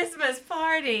 the Christmas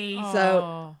party.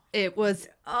 So it was...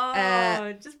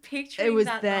 just picturing it was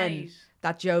that then night.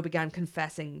 that Joe began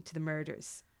confessing to the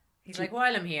murders. He's like,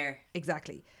 while I'm here.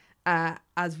 Exactly.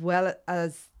 As well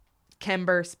as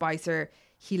Kember, Spicer...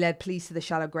 He led police to the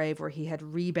shallow grave where he had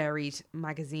reburied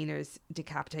Magaziner's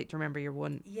decapitate. Remember your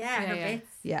one? Yeah, her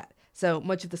bits. Yeah. So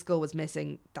much of the skull was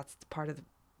missing. That's part of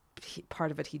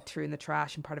it he threw in the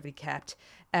trash and part of it he kept.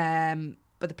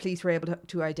 But the police were able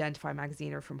to identify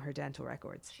Magaziner from her dental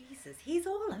records. Jesus, he's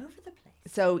all over the place.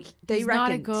 So he's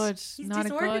reckoned... He's not a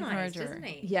good murderer, murderer. isn't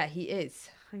he? Yeah, he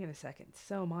is. Hang on a second.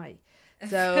 So am I.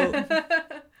 So...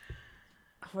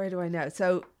 Where do I know?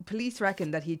 So police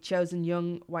reckon that he'd chosen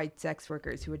young white sex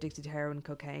workers who were addicted to heroin and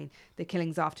cocaine. The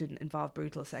killings often involved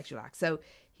brutal sexual acts. So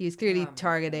he was clearly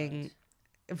targeting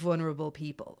vulnerable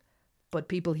people, but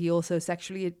people he also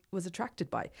sexually was attracted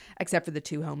by, except for the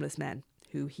two homeless men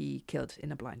who he killed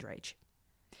in a blind rage.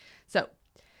 So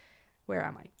where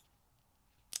am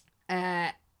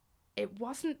I? It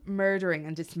wasn't murdering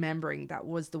and dismembering that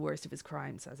was the worst of his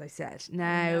crimes, as I said.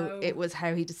 Now, It was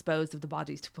how he disposed of the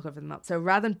bodies to cover them up. So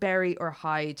rather than bury or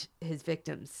hide his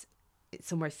victims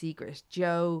somewhere secret,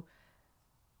 Joe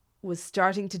was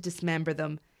starting to dismember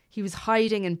them. He was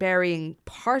hiding and burying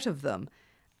part of them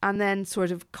and then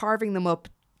sort of carving them up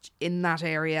in that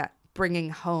area,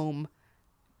 bringing home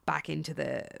back into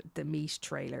the meat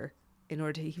trailer in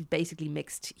order to... He basically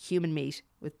mixed human meat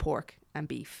with pork and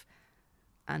beef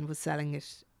and was selling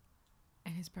it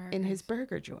in his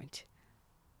burger joint.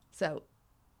 So,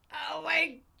 oh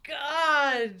my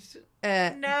God,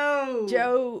 no!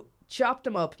 Joe chopped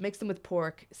them up, mixed them with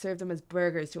pork, served them as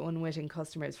burgers to unwitting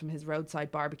customers from his roadside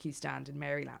barbecue stand in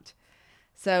Maryland.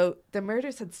 So the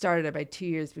murders had started about 2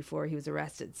 years before he was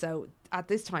arrested. So at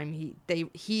this time,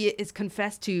 he is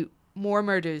confessed to more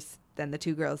murders than the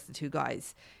two girls, the two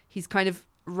guys. He's kind of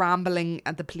rambling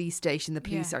at the police station. The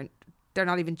police they're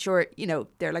not even sure,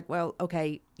 they're like, well,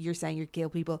 okay, you're saying you kill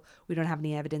people. We don't have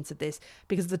any evidence of this.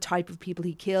 Because of the type of people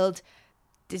he killed,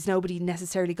 there's nobody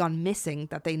necessarily gone missing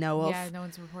that they know of. Yeah, no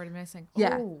one's reported missing.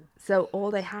 Yeah. Oh. So all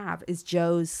they have is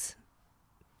Joe's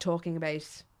talking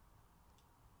about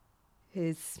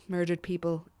his murdered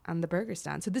people and the burger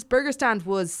stand. So this burger stand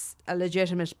was a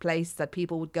legitimate place that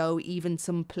people would go. Even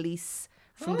some police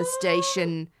from the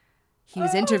station he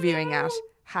was interviewing at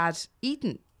had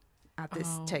eaten at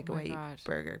this takeaway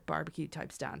burger barbecue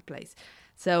type stand place.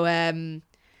 So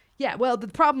well, the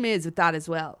problem is with that as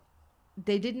well,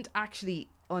 they didn't actually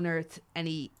unearth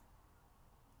any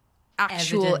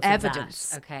actual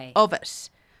evidence of it.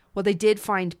 Well, they did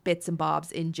find bits and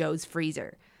bobs in Joe's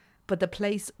freezer, but the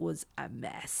place was a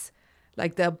mess.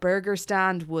 Like the burger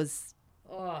stand was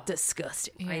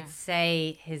disgusting. Yeah. I'd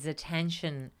say his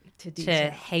attention To to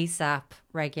detail. HACCP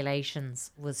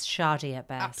regulations was shoddy at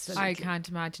best. Absolutely. I can't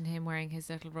imagine him wearing his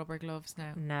little rubber gloves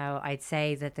now. No, I'd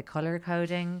say that the colour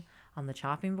coding on the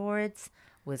chopping boards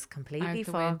was completely Out the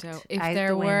fucked. window. If out there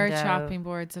the were window. chopping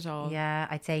boards at all. Yeah,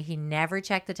 I'd say he never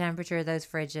checked the temperature of those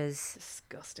fridges.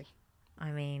 Disgusting.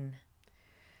 I mean,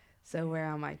 So where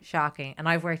am I? shocking. And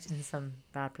I've worked in some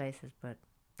bad places, but...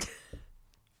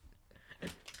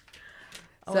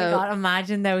 Oh my So- God,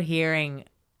 imagine though hearing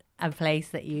a place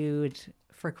that you would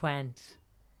frequent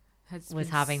Has was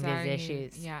been having these sorry.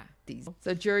 issues. Yeah.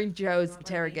 So during Joe's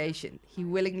interrogation, he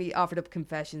willingly offered up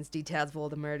confessions, details of all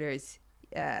the murders,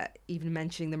 even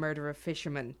mentioning the murder of a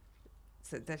fisherman,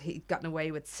 so that he'd gotten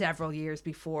away with several years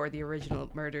before the original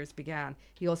murders began.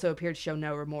 He also appeared to show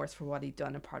no remorse for what he'd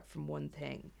done, apart from one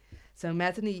thing. So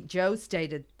Metheny Joe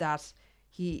stated that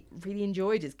he really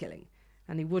enjoyed his killing,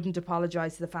 and he wouldn't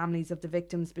apologise to the families of the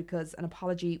victims because an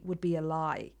apology would be a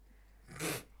lie.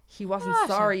 He wasn't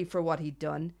sorry for what he'd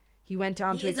done. He went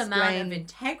on to He is a explain man of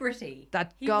integrity.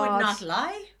 that He God would not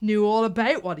lie. knew all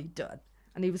about what he'd done,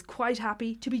 and he was quite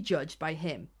happy to be judged by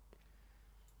him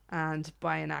and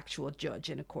by an actual judge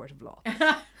in a court of law.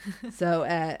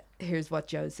 So here's what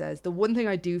Joe says. The one thing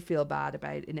I do feel bad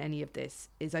about in any of this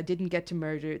is I didn't get to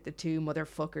murder the two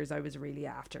motherfuckers I was really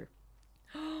after.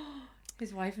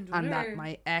 His wife and daughter. And that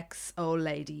my ex-old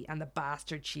lady and the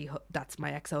bastard that's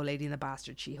my ex-old lady and the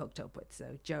bastard she hooked up with.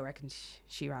 So Joe reckons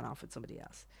she ran off with somebody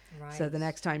else. Right. So the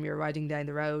next time you're riding down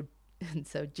the road, and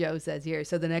so Joe says here,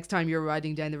 so the next time you're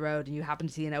riding down the road and you happen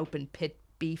to see an open pit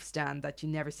beef stand that you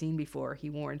never seen before,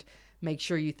 he warned, make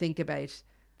sure you think about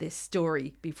this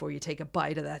story before you take a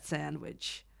bite of that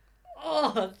sandwich.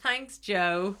 Oh, thanks,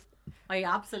 Joe. I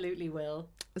absolutely will.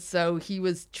 So he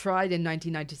was tried in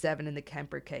 1997 in the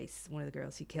Kemper case, one of the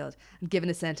girls he killed, and given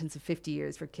a sentence of 50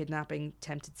 years for kidnapping,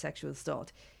 attempted sexual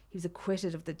assault. He was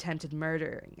acquitted of the attempted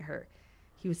murdering her.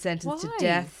 He was sentenced to Why?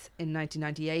 death in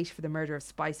 1998 for the murder of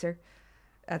Spicer.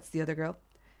 That's the other girl.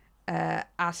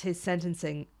 At his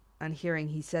sentencing and hearing,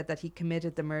 he said that he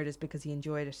committed the murders because he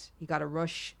enjoyed it. He got a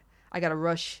rush. I got a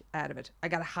rush out of it. I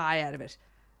got a high out of it.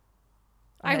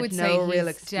 I had would no say real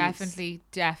he's excuse.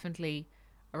 definitely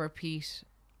a repeat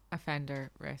offender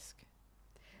risk.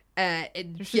 There's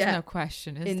There's just no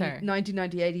question, is In there?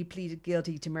 1998, he pleaded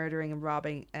guilty to murdering and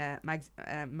robbing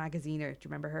Magaziner. Do you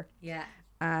remember her? Yeah.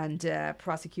 And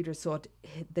prosecutors sought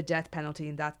the death penalty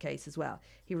in that case as well.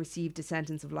 He received a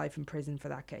sentence of life in prison for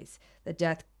that case. The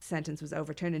death sentence was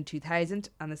overturned in 2000,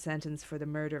 and the sentence for the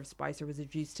murder of Spicer was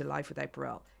reduced to life without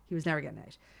parole. He was never getting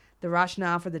out. The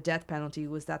rationale for the death penalty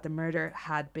was that the murder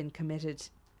had been committed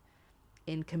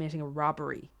in committing a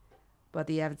robbery, but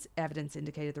the evidence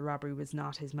indicated the robbery was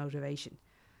not his motivation.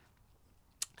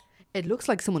 It looks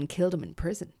like someone killed him in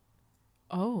prison.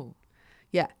 Oh.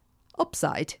 Yeah.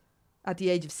 Upside, at the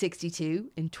age of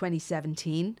 62 in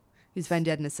 2017, he was found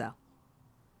dead in a cell.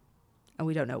 And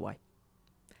we don't know why.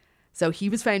 So he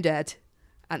was found dead.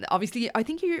 And obviously, I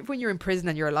think when you're in prison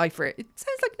and you're a lifer, it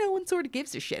sounds like no one sort of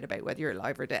gives a shit about whether you're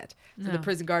alive or dead. So the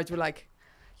prison guards were like,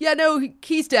 yeah, no,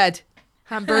 he's dead.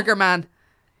 Hamburger man.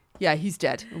 Yeah, he's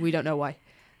dead. And we don't know why.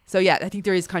 So yeah, I think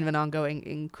there is kind of an ongoing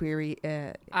inquiry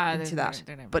into that.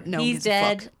 But no, He's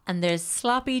dead, and there's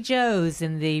sloppy joes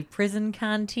in the prison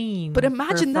canteen. But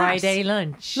imagine for that. Friday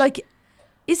lunch. Like,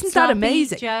 isn't Sloppy that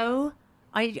amazing? Joe,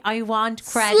 I want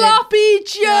credit. Sloppy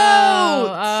Joe.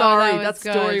 Oh, Sorry, that that was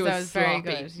good. story was That was very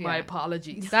sloppy. good, My yeah.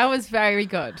 apologies. That was very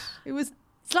good. It was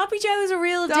Sloppy Joe is a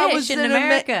real that dish was in an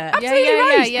America. absolutely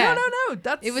yeah, right. yeah. No.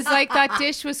 That's It was like that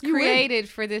dish was You win. created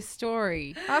for this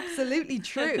story. absolutely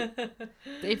true.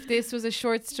 If this was a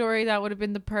short story, that would have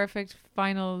been the perfect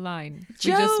final line. We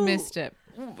Joe- just missed it.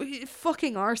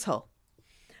 Fucking arsehole,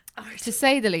 To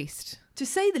say the least. to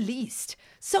say the least.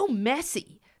 So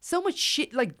messy. So much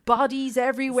shit, like bodies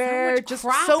everywhere. So much just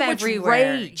crap so much everywhere.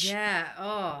 rage. Yeah.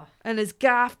 Oh. And his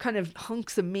gaff kind of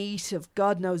hunks of meat of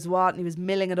God knows what, and he was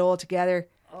milling it all together.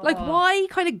 Like, why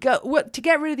kind of go to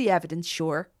get rid of the evidence?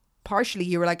 Sure, partially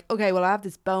you were like, okay, well, I have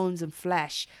this bones and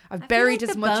flesh. I've buried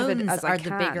as much of it as I are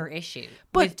can. the bigger issue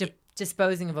But with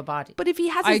disposing of a body. But if he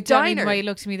has I his don't even diner, the way you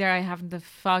look to me there. I haven't the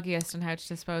foggiest on how to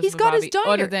dispose He's of a got his body, diner.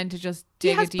 other than to just he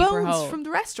dig a has deeper bones hole. from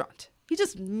the restaurant. He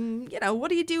just, what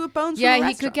do you do with bones? Yeah, from the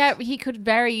he could restaurant? he could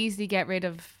very easily get rid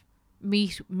of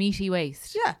meaty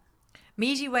waste. Yeah,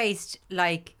 Meaty waste,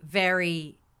 like,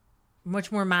 very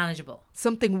much more manageable.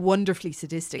 something wonderfully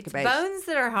sadistic It's about. bones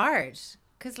that are hard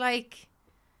because, like,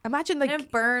 Imagine they like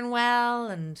don't burn well,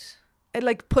 and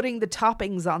like putting the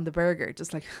toppings on the burger,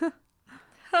 just like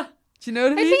Do you know what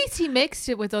I At mean? least he mixed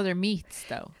it with other meats,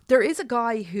 though. There is a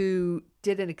guy who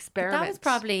did an But experiment. that was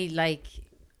probably like,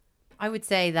 I would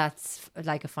say that's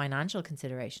like a financial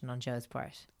consideration on Joe's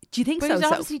part. Do you think But so? it's So?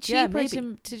 obviously Yeah, cheaper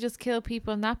maybe. to just kill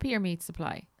people and that be your meat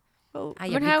supply. Oh, Yeah,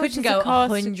 But but how you much couldn't does go it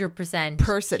cost 100%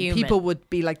 person. human. People would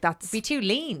be like, that's It'd be too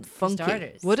lean for funky.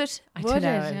 starters. Would it? I Would don't know.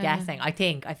 it? I'm Yeah. guessing. I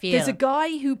think. I feel. There's a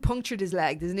guy who punctured his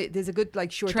leg. There's a good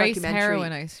like short Trace documentary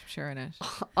heroin, I'm sure, in it.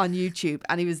 on YouTube,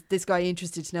 and he was this guy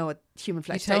interested to know what human You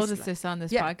flesh told tasted us like. this on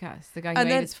this Yeah. podcast. The guy who And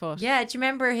made then- his foot. Yeah. Do you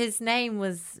remember his name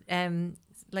was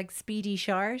like Speedy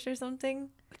Shart or something?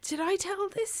 Did I tell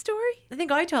this story? I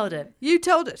think I told it. You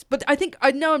told it, but I think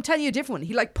I'm telling you a different one.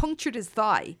 He like punctured his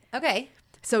thigh, Okay.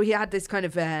 so he had this kind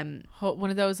of One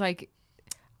of those like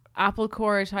apple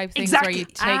core type things Exactly. where you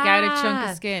take out a chunk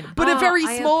Ah. of skin. but a very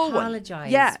I small one.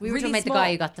 apologize. Yeah, we were really talking about small. the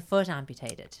guy who got the foot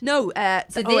amputated. No, So oh, I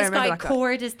this remember guy that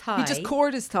cored his thigh. He just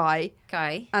cored his thigh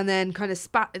Okay. and then kind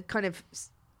of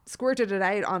squirted it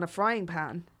out on a frying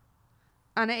pan,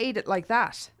 and ate it like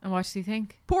that. And what does he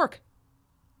think? Pork.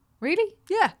 Really?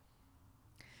 Yeah.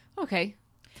 Okay.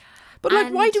 But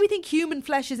like, why And- do we think human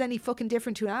flesh is any fucking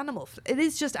different to animal? It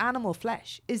is just animal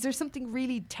flesh. Is there something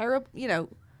really terrible? You know,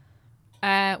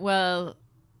 Well,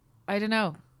 I don't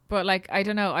know. But like, I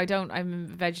don't know. I'm a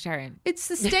vegetarian. it's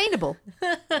sustainable.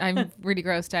 I'm really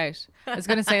grossed out. I was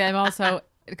going to say I'm also,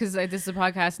 because this is a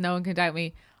podcast, no one can doubt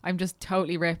me. I'm just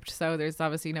totally ripped. So there's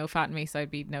obviously no fat in me. So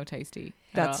I'd be no tasty.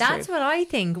 at That's all. That's what I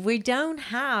think. We don't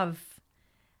have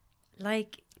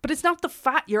like But it's not the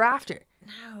fat you're after.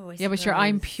 no. I Yeah, but sure,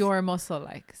 I'm suppose. pure muscle,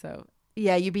 like, so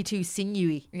Yeah, you'd be too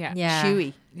sinewy, yeah. Yeah.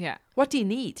 chewy. Yeah. What do you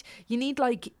need? You need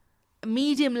like a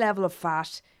medium level of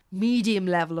fat, medium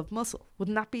level of muscle.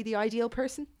 Wouldn't that be the ideal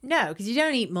person? No, because you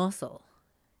don't eat muscle.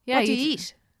 Yeah. What do you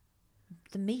eat?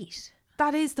 The meat.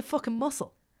 That is the fucking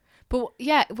muscle. But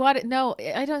yeah,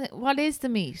 I don't, what is the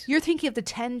meat? You're thinking of the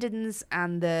tendons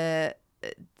and the,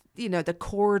 the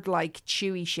cord-like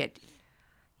chewy shit.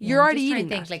 You're I'm already just trying eating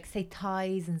to think, that. like, say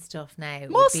thighs and stuff now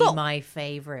would Muscle. be my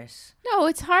favourite. No,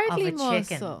 it's hardly Of a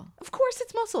chicken. muscle. Of course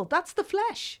it's muscle. That's the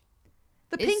flesh.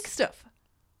 The It's- pink stuff.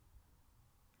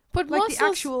 But Like the muscles,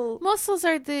 actual- muscles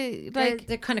are the, like,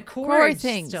 the kind of core cord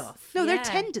things. stuff. No, they're Yeah.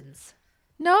 tendons.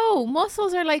 no,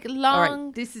 muscles are like All long.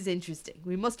 right, this is interesting.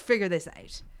 We must figure this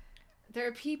out. There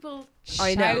are people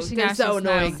I know. shouting They're at so us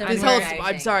now. annoying. So This we're whole shouting,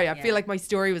 I'm sorry. I yeah. feel like my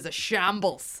story was a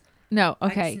shambles. No,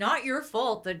 okay. It's not your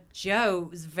fault that Joe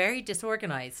was very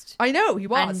disorganized. I know he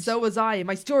was. And So was I. In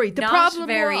my story, the Not problem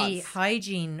very was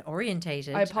hygiene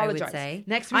orientated. I would apologise. say.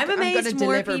 Next week I'm I'm gonna amazed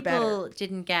more deliver people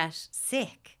didn't get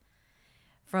sick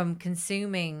from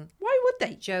consuming why would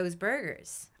they? Joe's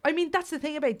burgers. I mean, that's the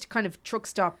thing about kind of truck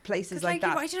stop places 'Cause, like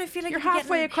like, that. I don't know, I feel like you're you'd be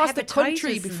halfway getting across the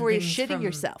country hepatitis and before you're things shitting from-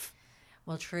 yourself.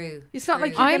 Well, true. It's not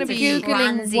like true. you're I'm gonna be Googling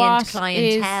transient what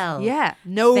clientele. Yeah,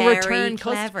 no Very return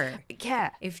clever. Yeah,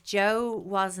 If Joe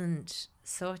wasn't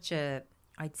such a,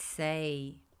 I'd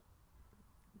say,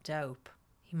 dope,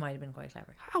 he might have been quite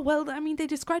clever. oh, well, I mean, they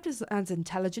described us as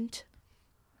intelligent,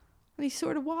 and he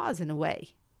sort of was in a way.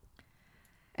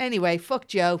 Anyway, fuck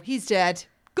Joe. He's dead.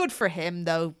 Good for him,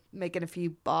 though, making a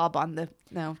few bob on the.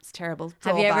 No, it's terrible. It's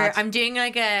Have all you ever? bad. I'm doing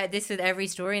like this with every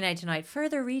story night tonight.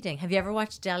 Further reading. Have you ever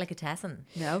watched Delicatessen?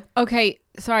 No. Okay,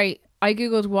 sorry. I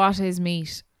googled what is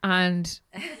meat, and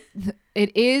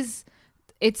it's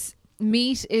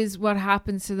meat is what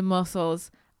happens to the muscles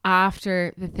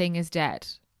after the thing is dead.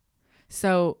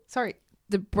 So Sorry.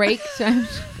 the breakdown.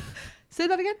 Say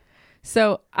that again.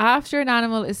 So after an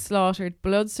animal is slaughtered,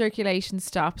 blood circulation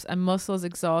stops and muscles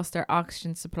exhaust their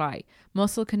oxygen supply.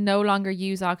 Muscle can no longer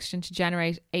use oxygen to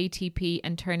generate ATP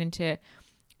and turn into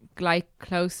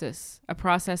glycolysis, a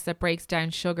process that breaks down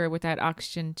sugar without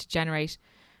oxygen to generate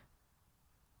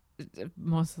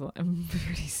muscle. I'm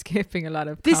really skipping a lot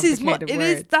of This is what complicated it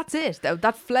is. words. That's it.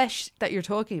 That flesh that you're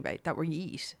talking about that we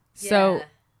eat. So Yeah.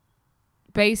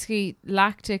 basically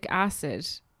lactic acid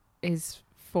is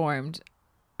formed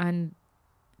and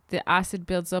the acid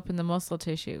builds up in the muscle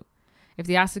tissue. If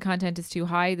the acid content is too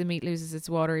high, the meat loses its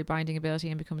watery binding ability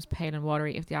and becomes pale and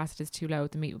watery. If the acid is too low,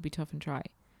 the meat will be tough and dry.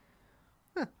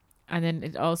 Huh. And then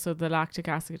the lactic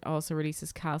acid also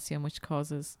releases calcium, which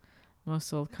causes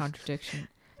muscle contraction.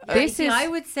 See, I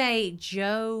would say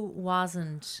Joe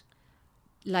wasn't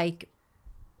like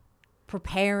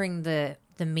preparing the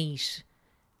meat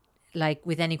like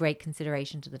with any great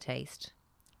consideration to the taste.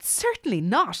 Certainly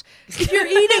not. If you're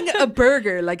eating a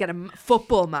burger like at a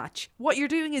football match, what you're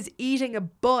doing is eating a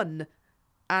bun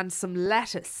and some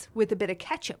lettuce with a bit of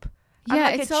ketchup. And Yeah,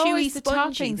 like it's a chewy, always the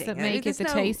spongy toppings thing. that make it There's the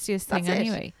no- tastiest thing that's it.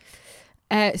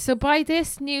 anyway. So by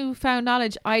this newfound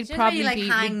knowledge, I'd Just probably maybe, like, be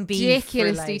hang beef for,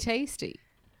 ridiculously like- tasty.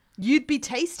 You'd be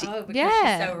tasty. Oh, because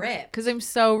Yeah. she's so ripped. Because I'm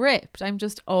so ripped. I'm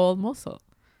just all muscle.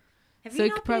 Have So you you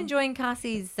not could been enjoying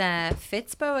Cassie's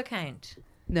Fitspo account?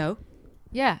 No.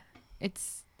 Yeah.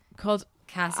 It's called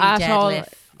Cassie at all.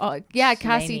 Deadlift. Oh, yeah,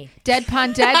 Cassie. Slamey.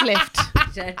 Deadpan deadlift.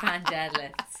 Deadpan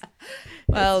deadlifts.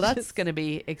 Well, that's going to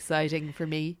be exciting for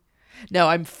me. No,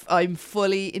 I'm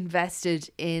fully invested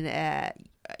in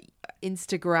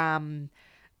Instagram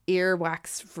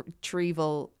earwax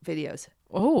retrieval videos.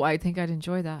 Oh, I think I'd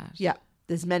enjoy that. Yeah,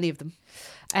 there's many of them.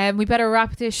 We better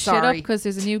wrap this shit up Sorry. because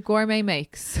there's a new gourmet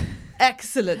makes.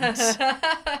 Excellent.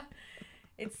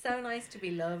 It's so nice to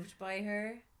be loved by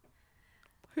her.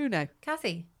 Who now?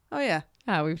 Cassie. Oh yeah.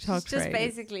 We've She's talked just for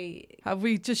ages. basically Have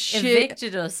we just shit?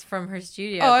 evicted us from her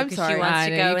studio Oh, I'm because sorry. she wants I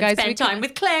to know, go you and guys, spend we can- time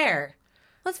with Claire.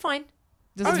 That's fine.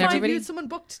 Doesn't Have everybody? you someone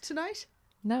booked tonight?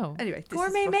 No. Anyway, this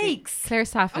Gourmet is fucking- makes. Claire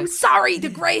Safford. I'm sorry, the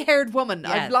grey-haired woman.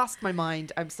 Yes. I've lost my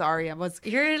mind. I'm sorry. I was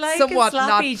You're like somewhat a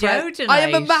sloppy not Joe pre- tonight. I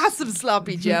am a massive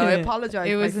sloppy Joe. I apologise.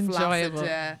 It for was my enjoyable.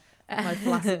 Flaccid, my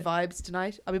flaccid vibes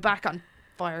tonight. I'll be back on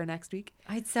fire next week.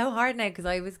 It's so hard now because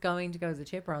I was going to go to the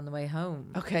chipper on the way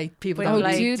home. Okay, people. But Oh, don't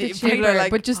like, do the people chipper, are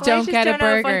like, but just I don't just get a don't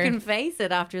know if I burger. can face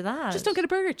it after that. just don't get a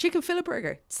burger. Chicken fillet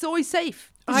burger. Soy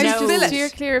safe. I No. just Fill it. steer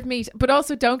clear of meat, but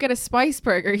also don't get a spice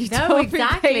burger. You No, told me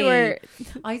exactly. they were.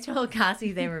 I told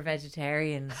Cassie they were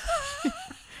vegetarian.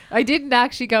 I didn't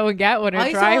actually go and get one or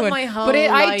I try thought one, my whole but I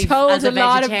life told as a a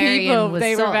lot of vegetarian people was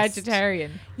they were sussed.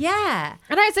 vegetarian. Yeah.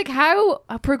 And I was like, how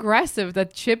progressive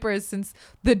that chippers since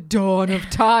the dawn of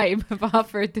time have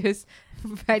offered this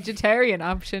vegetarian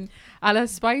option a la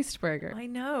spiced burger. I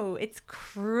know. It's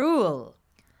cruel.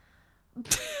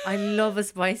 I love a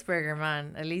spice burger,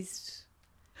 man. At least,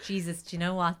 Jesus, do you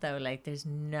know what, though? Like, there's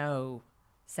no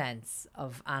sense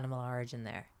of animal origin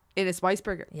there. In a spice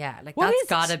burger. Yeah, like, What that's is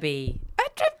gotta it? be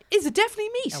Is it definitely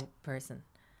meat? a person.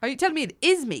 Are you telling me it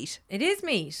is meat? It is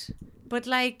meat, but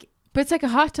like, But it's like a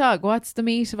hot dog. What's the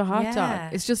meat of a hot Yeah.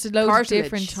 dog? It's just a load Cartilage. of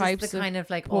different it's types just the of kind of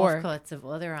like pork. offcuts of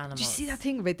other animals. Did you see that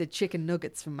thing about the chicken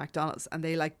nuggets from McDonald's and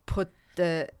they like put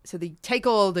so they take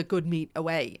all the good meat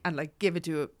away and like give it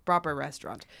to a proper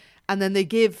restaurant and then they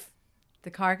give, The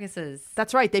carcasses.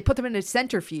 that's right, they put them in a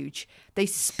centrifuge, they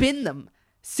spin them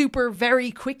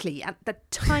very quickly and the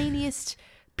tiniest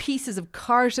pieces of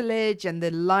cartilage and the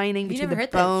lining Have you between never the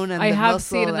heard this? bone and I the have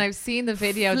muscle seen it and I've seen the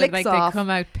video that flicks like off they come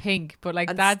out pink, but like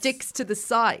and that sticks to the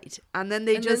side and then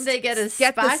they And then just they get a the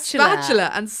spatula.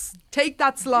 spatula and take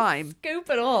that slime. Scoop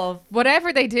it off.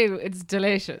 whatever they do, it's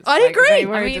delicious. I Like, agree. they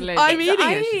were I mean, delicious. I'm eating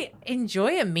it. I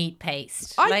enjoy a meat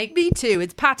paste. Me too.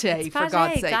 It's pate, It's for pate,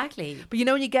 God's sake. exactly. But you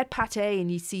know when you get pate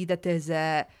and you see that there's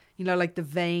like the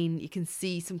vein, you can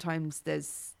see sometimes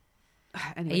there's.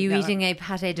 Anyway, Are you no. eating a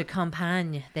pâté de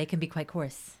campagne? They can be quite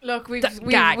coarse. Look, we've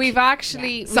gag.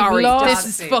 actually Sorry, we've lost,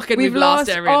 this is fucking. we've lost lost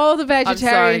everyone. all the I'm sorry.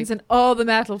 vegetarians and all the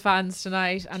metal fans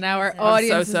tonight, and now our so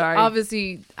audience sorry. is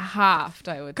obviously halved.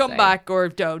 I would Come say. back or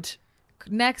don't.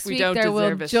 Next We week don't there will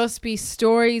deserve it. just be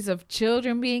stories of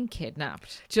children being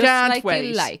kidnapped, just Can't like wait.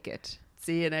 you like it.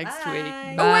 See you next Bye. week.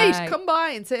 Bye. Oh wait, come by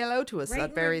and say hello to us Rate at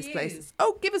and various review. places.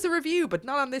 Oh, give us a review, but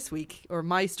not on this week or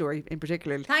my story in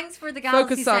particular. Thanks for the gals who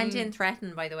Focus sent on- in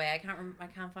threaten. By the way, I can't find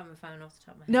my phone off the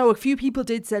top of my head. No, a few people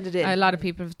did send it in. A lot of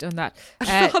people have done that.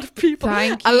 A lot of people.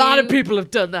 Thank A lot of you. people have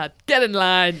done that. Get in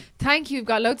line. Thank you. We've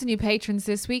got loads of new patrons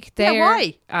this week. Yeah,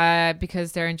 why?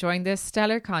 Because they're enjoying this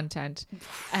stellar content.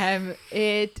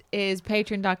 It is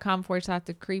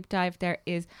patreon.com/the creep dive. There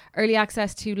is early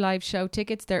access to live show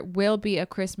tickets. There will be a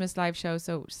Christmas live show,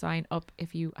 so sign up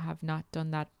if you have not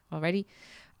done that already.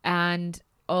 And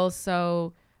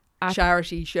also,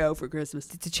 Charity show for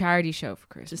Christmas. it's a charity show for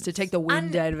Christmas. Just to take the wind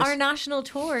And out of it. our national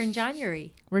tour in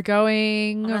January. We're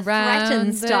going On a around threaten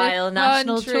the style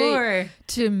national country tour.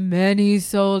 to many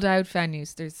sold out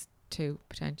venues. There's 2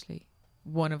 potentially,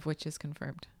 one of which is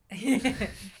confirmed.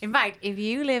 In fact, if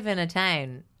you live in a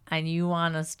town and you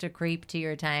want us to creep to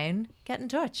your town, get in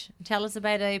touch. Tell us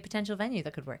about a potential venue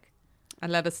that could work.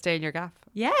 And let us stay in your gaff.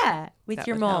 Yeah, with That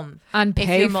your would help. mum. And If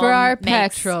pay your for mum our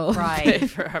makes petrol.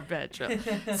 pride. For our petrol.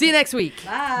 See you next week.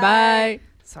 Bye.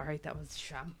 Sorry, that was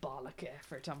shambolic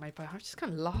effort on my part. I just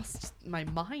kind of lost my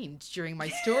mind during my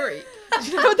story.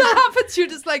 You know when that happens? You're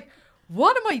just like,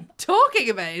 what am I talking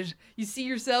about? You see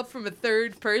yourself from a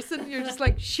third person. You're just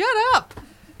like, shut up.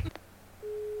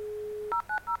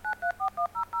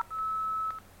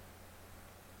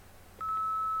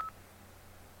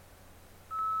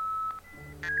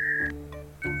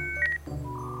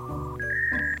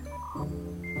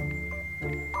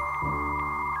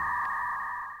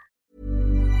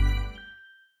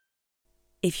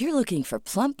 If you're looking for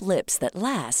plump lips that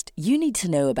last, you need to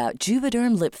know about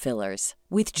Juvederm lip fillers.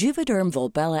 With Juvederm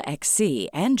Volbella XC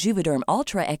and Juvederm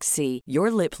Ultra XC,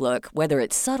 your lip look, whether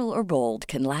it's subtle or bold,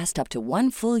 can last up to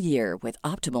 1 full year with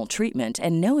optimal treatment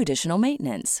and no additional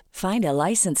maintenance. Find a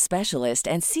licensed specialist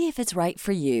and see if it's right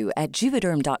for you at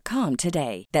Juvederm.com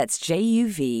today. That's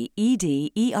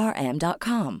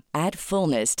JUVEDERM.com. Add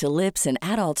fullness to lips in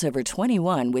adults over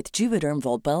 21 with Juvederm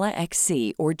Volbella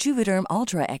XC or Juvederm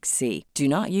Ultra XC. Do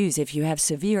not use if you have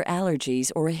severe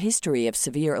allergies or a history of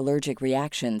severe allergic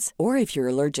reactions, or if you're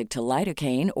allergic to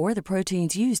lidocaine or the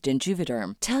proteins used in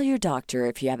Juvederm. Tell your doctor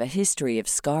if you have a history of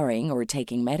scarring or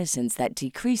taking medicines that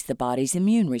decrease the body's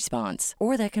immune response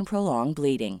or that can prolong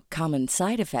bleeding. Common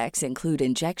side effects include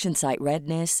injection site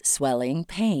redness, swelling,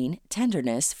 pain,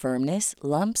 tenderness, firmness,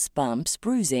 lumps, bumps,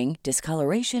 bruising,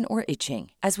 discoloration, or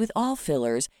itching. As with all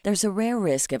fillers, there's a rare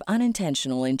risk of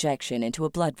unintentional injection into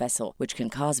a blood vessel, which can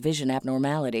cause vision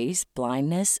abnormalities,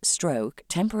 blindness, stroke,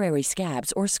 temporary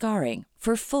scabs, or scarring.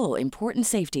 For full, important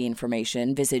safety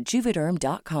information, visit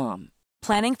Juvederm.com.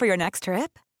 Planning for your next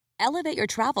trip? Elevate your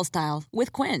travel style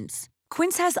with Quince.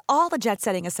 Quince has all the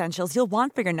jet-setting essentials you'll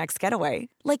want for your next getaway,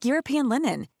 like European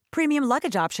linen, premium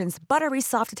luggage options, buttery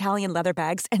soft Italian leather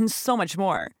bags, and so much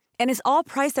more. And is all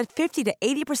priced at 50 to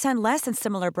 80% less than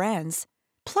similar brands.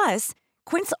 Plus,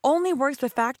 Quince only works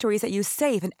with factories that use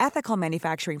safe and ethical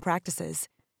manufacturing practices.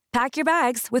 Pack your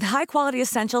bags with high-quality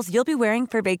essentials you'll be wearing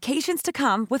for vacations to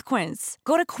come with Quince.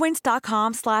 Go to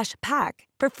quince.com/pack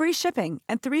for free shipping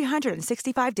and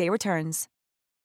 365-day returns.